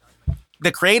 He's like,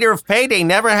 the creator of Payday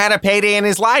never had a payday in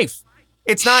his life.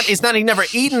 It's not he'd never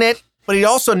eaten it, but he'd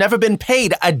also never been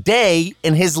paid a day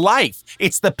in his life.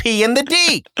 It's the P and the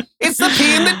D. It's the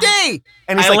P and the D.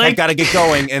 And he's I gotta get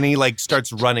going. And he like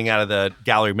starts running out of the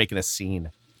gallery, making a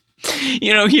scene.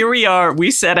 Here we are.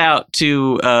 We set out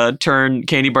to turn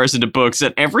candy bars into books,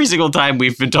 and every single time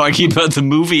we've been talking about the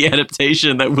movie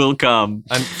adaptation that will come.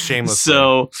 Shamelessly.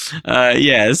 So,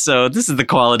 so this is the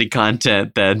quality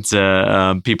content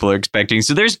that people are expecting.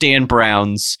 So there's Dan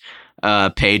Brown's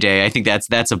Payday. I think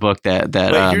that's a book that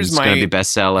is going to be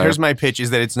bestseller. Here's my pitch: is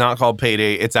that it's not called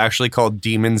Payday. It's actually called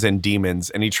Demons and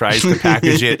Demons, and he tries to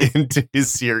package it into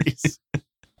his series.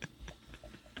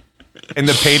 And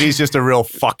the Payday's just a real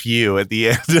fuck you at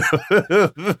the end.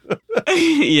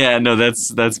 Yeah, no,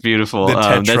 that's beautiful. The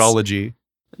tetralogy.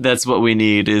 That's what we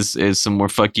need is some more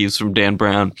fuck yous from Dan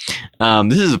Brown.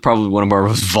 This is probably one of our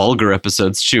most vulgar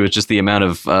episodes too. It's just the amount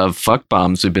of fuck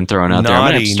bombs we've been throwing out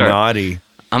there. Naughty.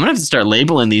 I'm going to have to start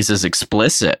labeling these as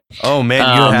explicit. Oh,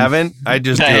 man, you haven't? I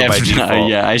just do it by default.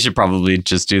 Yeah, I should probably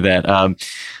just do that.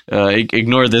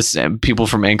 Ignore this, people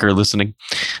from Anchor listening.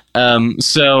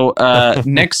 So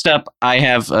next up, I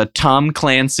have Tom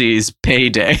Clancy's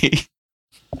Payday.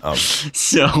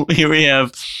 So here we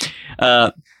have...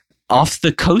 off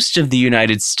the coast of the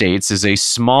United States is a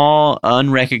small,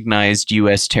 unrecognized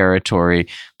U.S. territory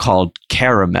called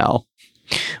Caramel,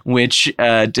 which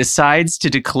decides to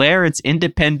declare its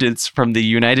independence from the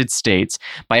United States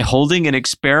by holding an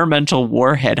experimental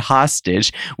warhead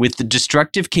hostage with the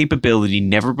destructive capability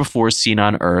never before seen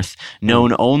on Earth,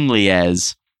 known only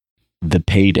as the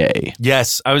Payday.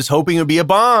 Yes, I was hoping it would be a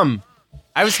bomb.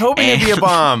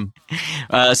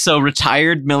 So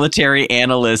retired military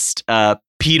analyst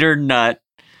Peter Nutt.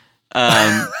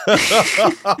 Don't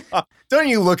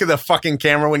you look at the fucking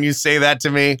camera when you say that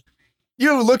to me?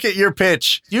 You look at your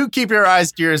pitch. You keep your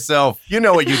eyes to yourself. You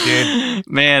know what you did.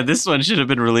 Man, this one should have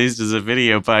been released as a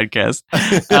video podcast.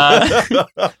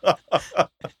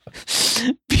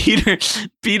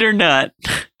 Peter Nutt,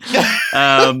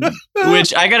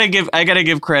 which I gotta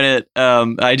give credit.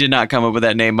 I did not come up with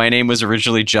that name. My name was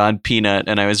originally John Peanut,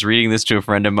 and I was reading this to a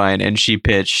friend of mine, and she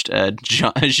pitched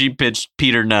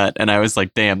Peter Nutt, and I was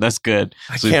like, "Damn, that's good."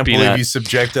 I can't believe you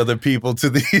subject other people to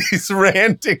these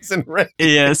rantings and rantings.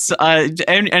 Yes,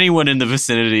 anyone in the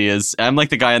vicinity is. I'm like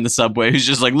the guy in the subway who's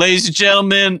just like, "Ladies and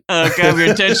gentlemen, can I have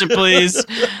your attention, please?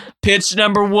 Pitch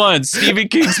number 1, Stephen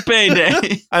King's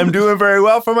Payday." I'm doing very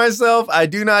well for myself. I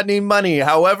do not need money.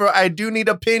 However, I do need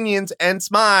opinions and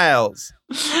smiles.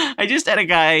 I just had a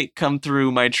guy come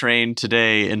through my train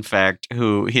today, in fact,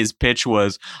 who his pitch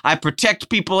was, I protect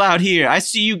people out here. I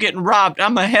see you getting robbed.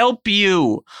 I'm going to help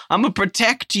you. I'm going to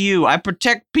protect you. I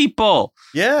protect people.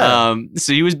 Yeah.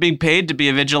 So he was being paid to be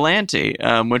a vigilante,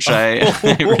 which shit.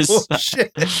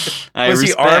 Was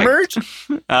he armored?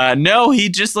 No, he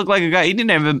just looked like a guy. He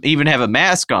didn't even have a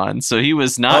mask on, so he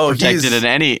was not protected in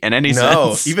any sense.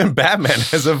 No, even Batman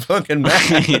has a fucking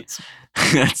mask.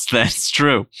 That's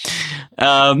true.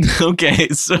 Okay,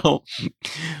 so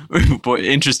boy,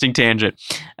 interesting tangent.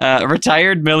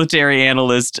 Retired military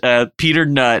analyst Peter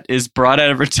Nutt is brought out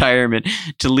of retirement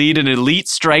to lead an elite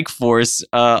strike force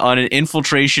on an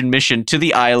infiltration mission to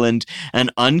the island and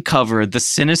uncover the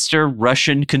sinister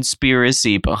Russian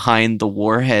conspiracy behind the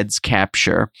warhead's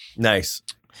capture. Nice.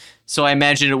 So I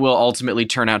imagine it will ultimately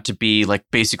turn out to be like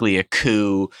basically a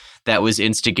coup that was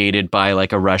instigated by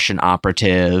like a Russian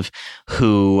operative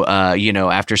who,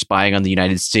 after spying on the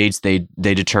United States, they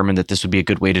determined that this would be a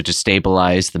good way to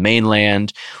destabilize the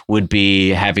mainland, would be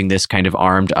having this kind of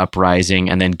armed uprising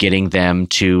and then getting them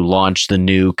to launch the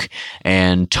nuke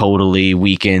and totally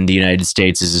weaken the United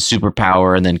States as a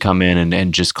superpower and then come in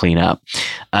and just clean up.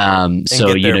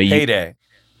 Payday.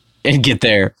 And get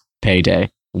their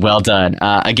payday. Well done.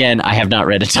 Again, I have not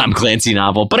read a Tom Clancy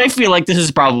novel, but I feel like this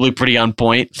is probably pretty on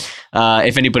point.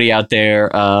 If anybody out there,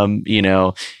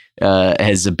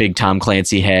 has a big Tom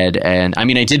Clancy head, and I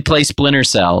mean, I did play Splinter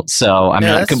Cell, so I'm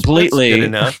not completely. That's good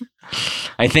enough.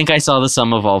 I think I saw the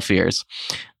Sum of All Fears.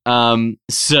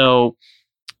 So.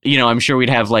 I'm sure we'd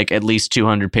have like at least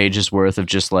 200 pages worth of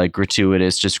just like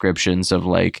gratuitous descriptions of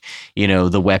like,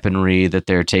 the weaponry that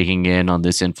they're taking in on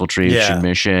this infiltration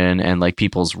mission and like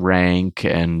people's rank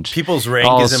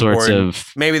all is sorts important.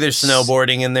 Of maybe there's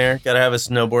snowboarding in there. Got to have a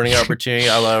snowboarding opportunity.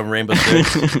 I love Rainbow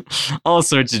Six. all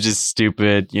sorts of just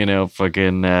stupid,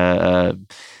 fucking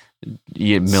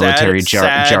military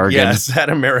jargon. Yeah, sad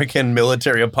American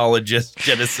military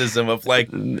apologeticism of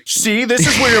like, see, this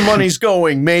is where your money's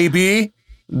going, maybe.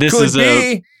 This is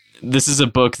a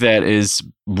book that is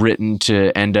written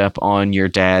to end up on your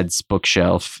dad's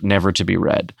bookshelf, never to be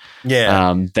read.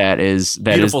 Yeah. That is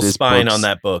beautiful this spine on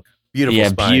that book. Beautiful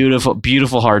spine.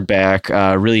 Beautiful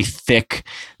hardback, really thick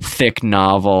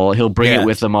novel. He'll bring it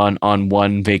with him on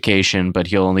one vacation, but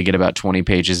he'll only get about 20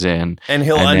 pages in. And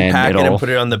he'll unpack it and put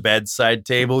it on the bedside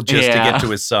table just to get to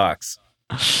his socks.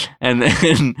 And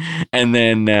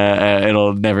then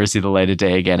it'll never see the light of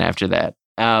day again after that.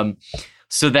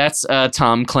 So that's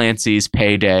Tom Clancy's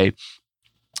Payday.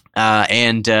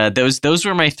 And those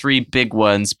were my three big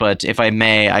ones. But if I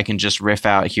may, I can just riff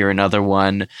out here another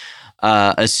one.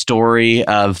 A story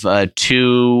of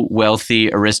two wealthy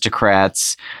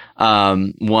aristocrats.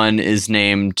 One is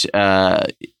named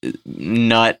Nut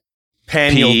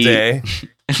Paniel Day.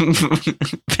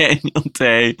 Paniel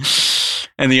Day.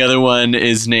 And the other one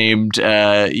is named,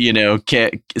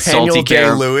 Salty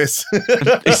Day Lewis.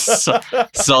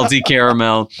 Salty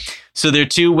Caramel. So they're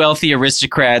two wealthy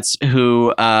aristocrats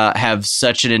who have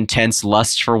such an intense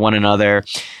lust for one another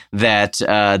that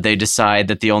they decide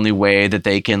that the only way that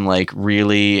they can like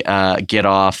really get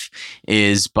off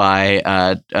is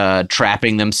by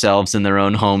trapping themselves in their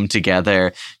own home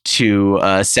together to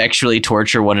sexually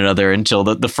torture one another until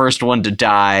the first one to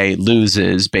die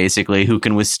loses, basically, who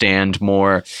can withstand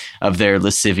more of their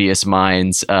lascivious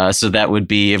minds. So that would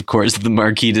be, of course, the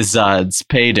Marquis de Sade's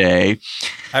Payday.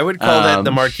 I would call that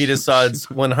the Marquis de Sade's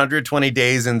 120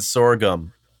 Days in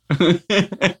Sorghum.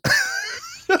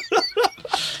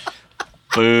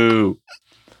 Boo.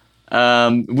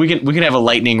 We can have a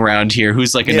lightning round here.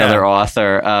 Who's like another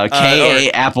author? K.A.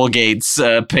 Applegate's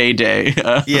Payday.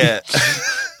 Yeah.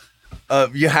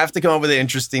 You have to come up with an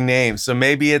interesting name. So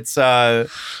maybe it's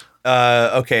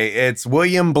it's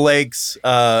William Blake's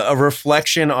A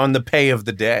Reflection on the Pay of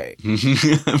the Day.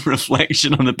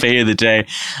 Reflection on the Pay of the Day.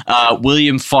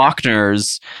 William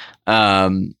Faulkner's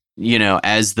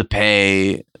as the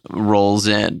pay rolls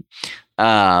in.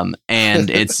 And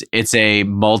it's a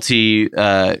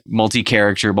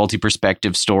multi-character,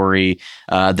 multi-perspective story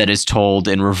that is told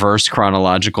in reverse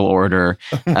chronological order,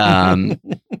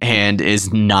 and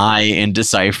is nigh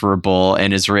indecipherable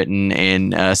and is written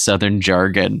in Southern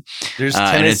jargon. There's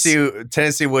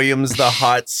Tennessee Williams, The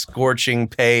Hot Scorching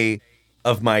Pay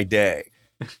of My Day.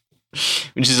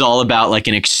 Which is all about like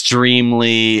an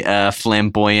extremely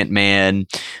flamboyant man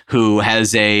who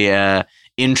has a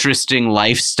interesting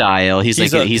lifestyle. He's a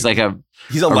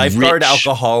lifeguard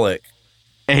alcoholic.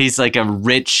 He's like a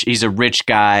rich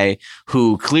guy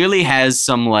who clearly has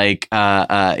some like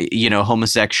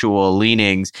homosexual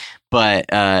leanings, but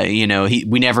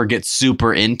we never get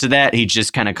super into that. He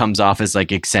just kind of comes off as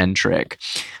like eccentric,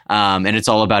 and it's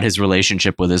all about his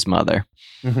relationship with his mother.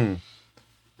 Mm-hmm.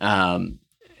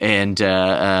 And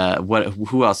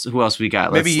who else we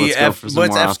got? Let's go for some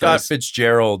more F. Scott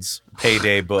Fitzgerald's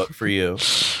Payday book for you?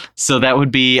 So that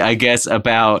would be, I guess,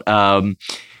 about a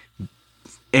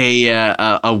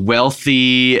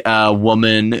wealthy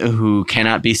woman who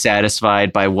cannot be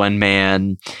satisfied by one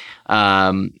man,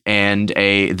 and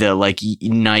the like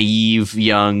naive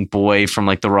young boy from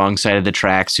like the wrong side of the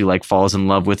tracks who like falls in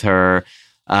love with her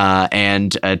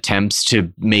and attempts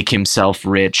to make himself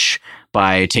rich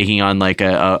by taking on like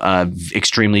a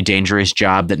extremely dangerous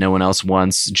job that no one else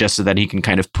wants, just so that he can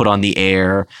kind of put on the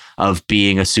air of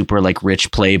being a super like rich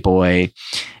playboy.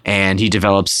 And he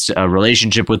develops a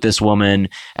relationship with this woman,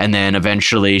 and then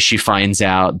eventually she finds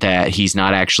out that he's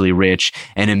not actually rich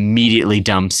and immediately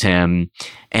dumps him.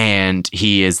 And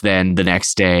he is then the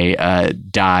next day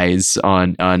dies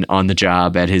on the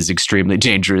job at his extremely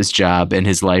dangerous job, and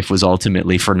his life was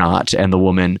ultimately for naught. And the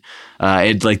woman,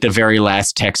 like the very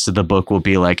last text of the book will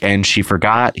be like, and she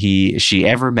forgot she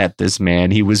ever met this man.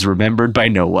 He was remembered by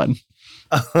no one.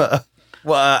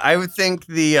 Well, I would think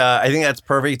I think that's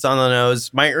perfect. It's on the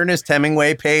nose. My Ernest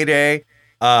Hemingway Payday.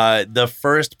 The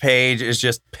first page is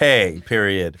just pay,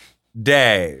 period.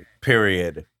 Day,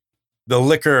 period. The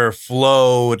liquor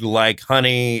flowed like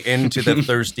honey into the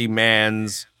thirsty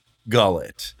man's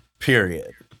gullet,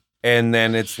 period. And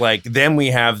then it's like, then we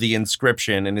have the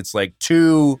inscription, and it's like,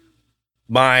 to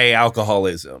my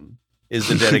alcoholism is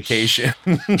the dedication.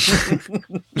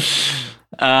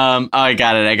 I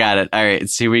got it. All right,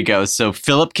 so here we go. So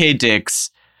Philip K.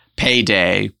 Dick's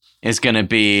Payday is going to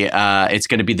be it's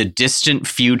going to be the distant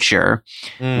future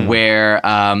where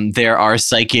there are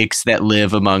psychics that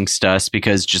live amongst us,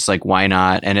 because just like, why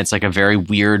not? And it's like a very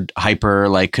weird, hyper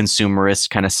like consumerist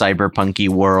kind of cyberpunky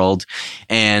world.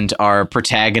 And our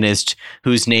protagonist,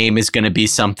 whose name is going to be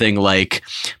something like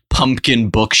Pumpkin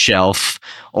Bookshelf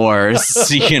or,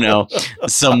 you know,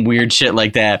 some weird shit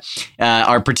like that.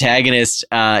 Our protagonist,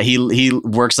 he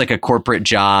works like a corporate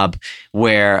job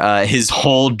where his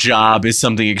whole job is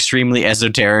something extremely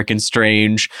esoteric and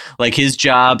strange. Like his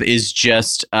job is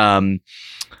just to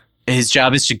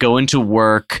go into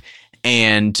work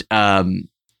and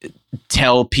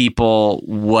tell people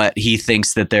what he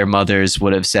thinks that their mothers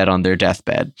would have said on their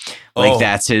deathbed. Like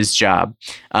that's his job.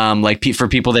 Like for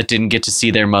people that didn't get to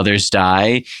see their mothers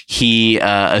die, he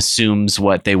assumes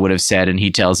what they would have said and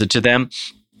he tells it to them.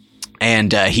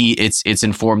 And it's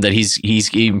informed that he's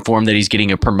informed that he's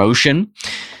getting a promotion,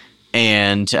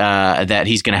 and that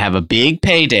he's going to have a big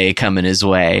payday coming his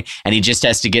way, and he just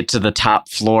has to get to the top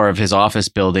floor of his office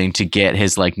building to get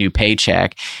his like new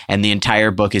paycheck. And the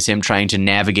entire book is him trying to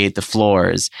navigate the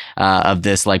floors of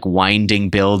this like winding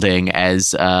building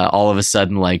as all of a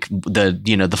sudden like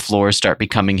the floors start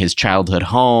becoming his childhood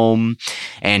home,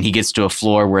 and he gets to a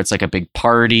floor where it's like a big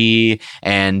party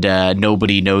and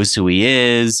nobody knows who he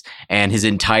is, and his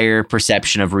entire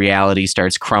perception of reality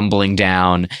starts crumbling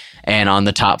down. And on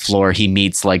the top floor, he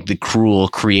meets like the cruel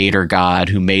creator god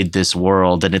who made this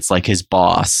world. And it's like his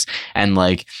boss. And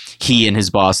like he and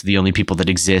his boss are the only people that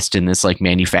exist in this like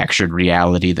manufactured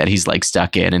reality that he's like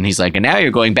stuck in. And he's like, and now you're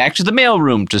going back to the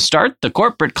mailroom to start the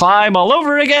corporate climb all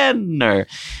over again, or,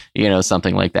 you know,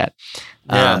 something like that.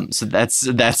 Yeah. So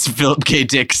that's Philip K.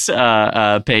 Dick's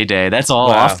Payday. That's all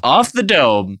off the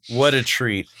dome. What a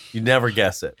treat. You'd never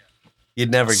guess it. You'd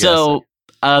never guess it.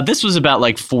 This was about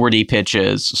like 40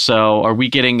 pitches. So are we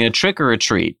getting a trick or a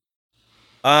treat?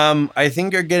 I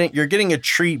think you're getting a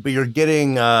treat, but you're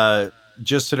getting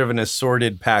just sort of an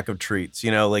assorted pack of treats. You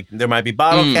know, like there might be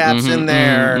bottle caps in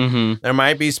there. There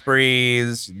might be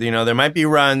sprees. You know, there might be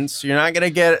runs. You're not gonna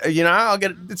get. You know,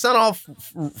 it's not all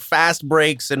fast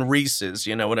breaks and Reese's.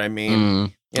 You know what I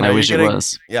mean? You know, I wish it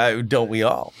was. Yeah, don't we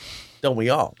all? Don't we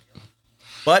all?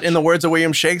 But in the words of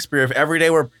William Shakespeare, if every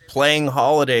day we're playing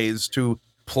holidays to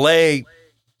play,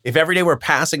 if every day we're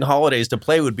passing holidays to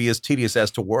play would be as tedious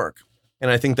as to work. And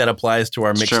I think that applies to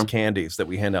our mixed candies that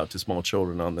we hand out to small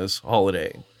children on this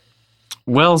holiday.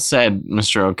 Well said,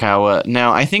 Mr. Okawa.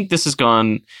 Now, I think this has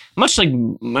gone, much like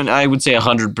I would say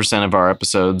 100% of our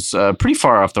episodes, pretty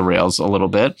far off the rails a little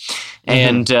bit.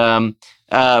 And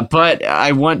but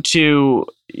I want to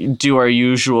do our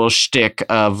usual shtick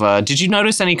of, did you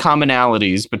notice any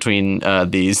commonalities between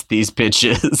these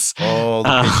pitches? Oh,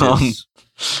 the pitches.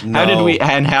 No.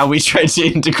 How we tried to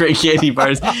integrate candy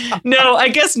bars? No, I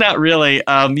guess not really.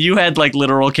 You had like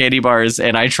literal candy bars,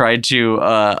 and I tried to,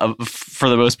 for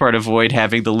the most part, avoid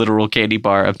having the literal candy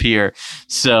bar appear.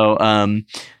 So,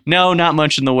 no, not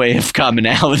much in the way of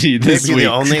commonality this week. Maybe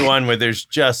the only one where there's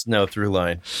just no through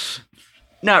line.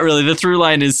 Not really. The through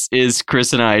line is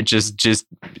Chris and I just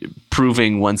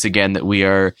proving once again that we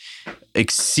are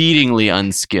exceedingly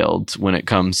unskilled when it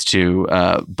comes to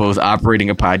both operating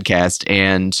a podcast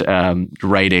and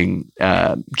writing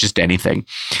just anything.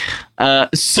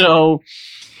 So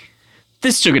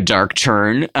This took a dark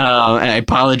turn. And I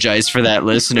apologize for that,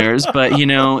 listeners. But,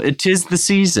 it is the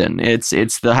season.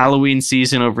 It's the Halloween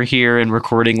season over here in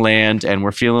recording land, and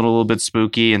we're feeling a little bit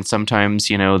spooky. And sometimes,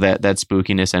 that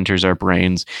spookiness enters our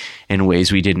brains in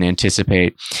ways we didn't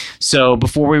anticipate. So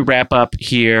before we wrap up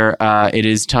here, it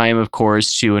is time, of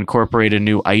course, to incorporate a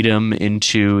new item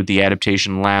into the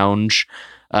Adaptation Lounge.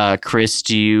 Chris,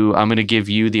 I'm going to give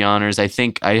you the honors. I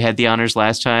think I had the honors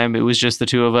last time. It was just the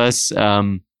two of us.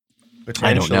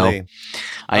 I don't know.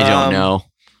 I don't know.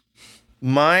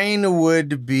 Mine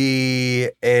would be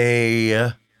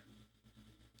I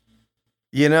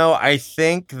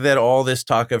think that all this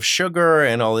talk of sugar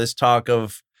and all this talk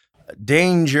of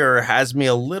danger has me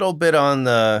a little bit on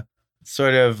the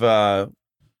sort of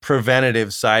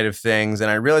preventative side of things. And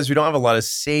I realize we don't have a lot of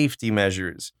safety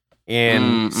measures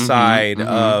inside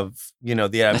of,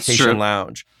 the Adaptation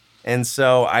Lounge. And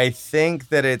so I think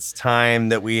that it's time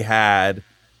that we had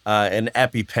an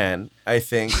EpiPen, I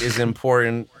think, is an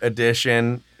important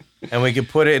addition. And we could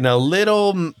put it in a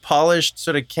little polished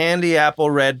sort of candy apple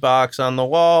red box on the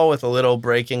wall with a little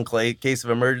break-in case of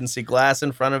emergency glass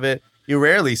in front of it. You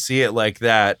rarely see it like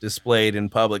that displayed in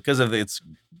public because of its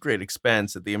great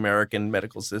expense at the American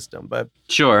medical system. But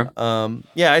sure.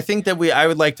 I think that I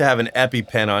would like to have an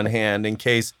EpiPen on hand in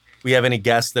case we have any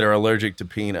guests that are allergic to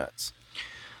peanuts.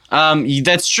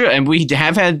 That's true. And we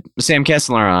have had Sam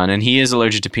Kessler on, and he is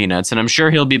allergic to peanuts, and I'm sure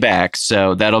he'll be back.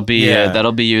 So that'll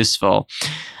be useful.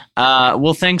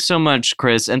 Well, thanks so much,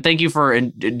 Chris. And thank you for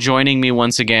joining me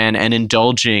once again and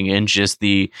indulging in just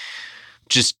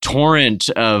torrent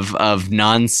of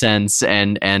nonsense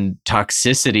and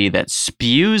toxicity that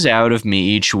spews out of me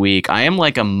each week. I am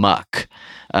like a muck.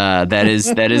 That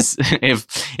is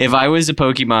if I was a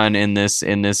Pokemon in this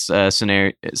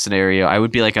scenario, I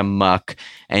would be like a muck,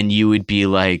 and you would be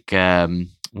like what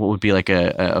would be like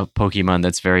a Pokemon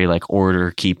that's very like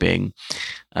order keeping.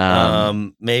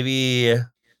 Maybe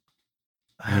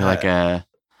like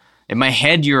in my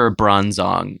head you're a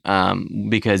Bronzong,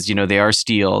 because they are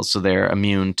steel, so they're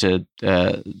immune to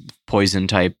poison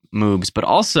type moves, but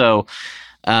also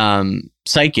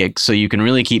psychic, so you can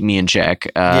really keep me in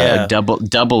check.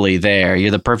 Doubly there. You're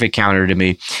the perfect counter to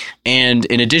me. And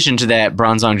in addition to that,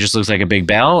 Bronzong just looks like a big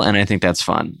bell, and I think that's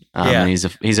fun.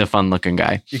 He's a fun looking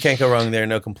guy. You can't go wrong there.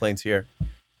 No complaints here.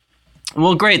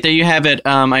 Well, great. There you have it.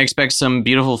 I expect some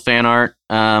beautiful fan art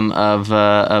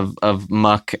of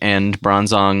Muck and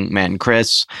Bronzong, Matt and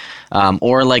Chris,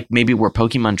 or like maybe we're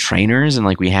Pokemon trainers and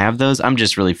like we have those. I'm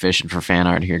just really fishing for fan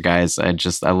art here, guys.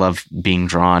 I love being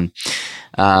drawn.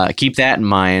 Keep that in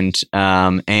mind.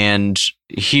 And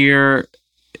here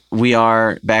we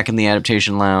are back in the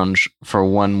Adaptation Lounge for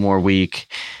one more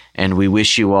week, and we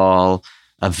wish you all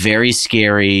a very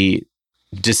scary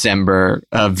December,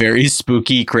 a very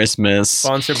spooky Christmas.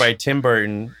 Sponsored by Tim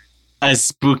Burton. A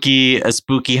spooky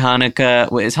Hanukkah.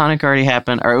 Wait, has Hanukkah already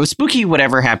happened? Or it was spooky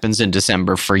whatever happens in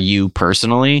December for you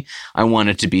personally. I want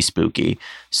it to be spooky.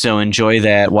 So enjoy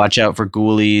that. Watch out for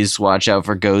ghoulies. Watch out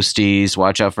for ghosties.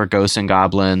 Watch out for ghosts and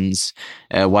goblins.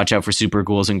 Watch out for super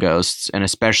ghouls and ghosts. And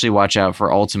especially watch out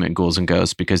for ultimate ghouls and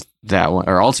ghosts, because that one,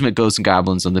 or ultimate ghosts and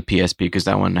goblins on the PSP, because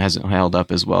that one hasn't held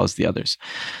up as well as the others.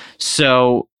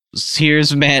 So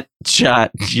here's Matt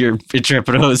Schott, your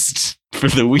intrepid host for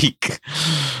the week,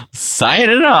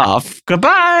 signing off.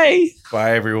 Goodbye.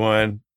 Bye, everyone.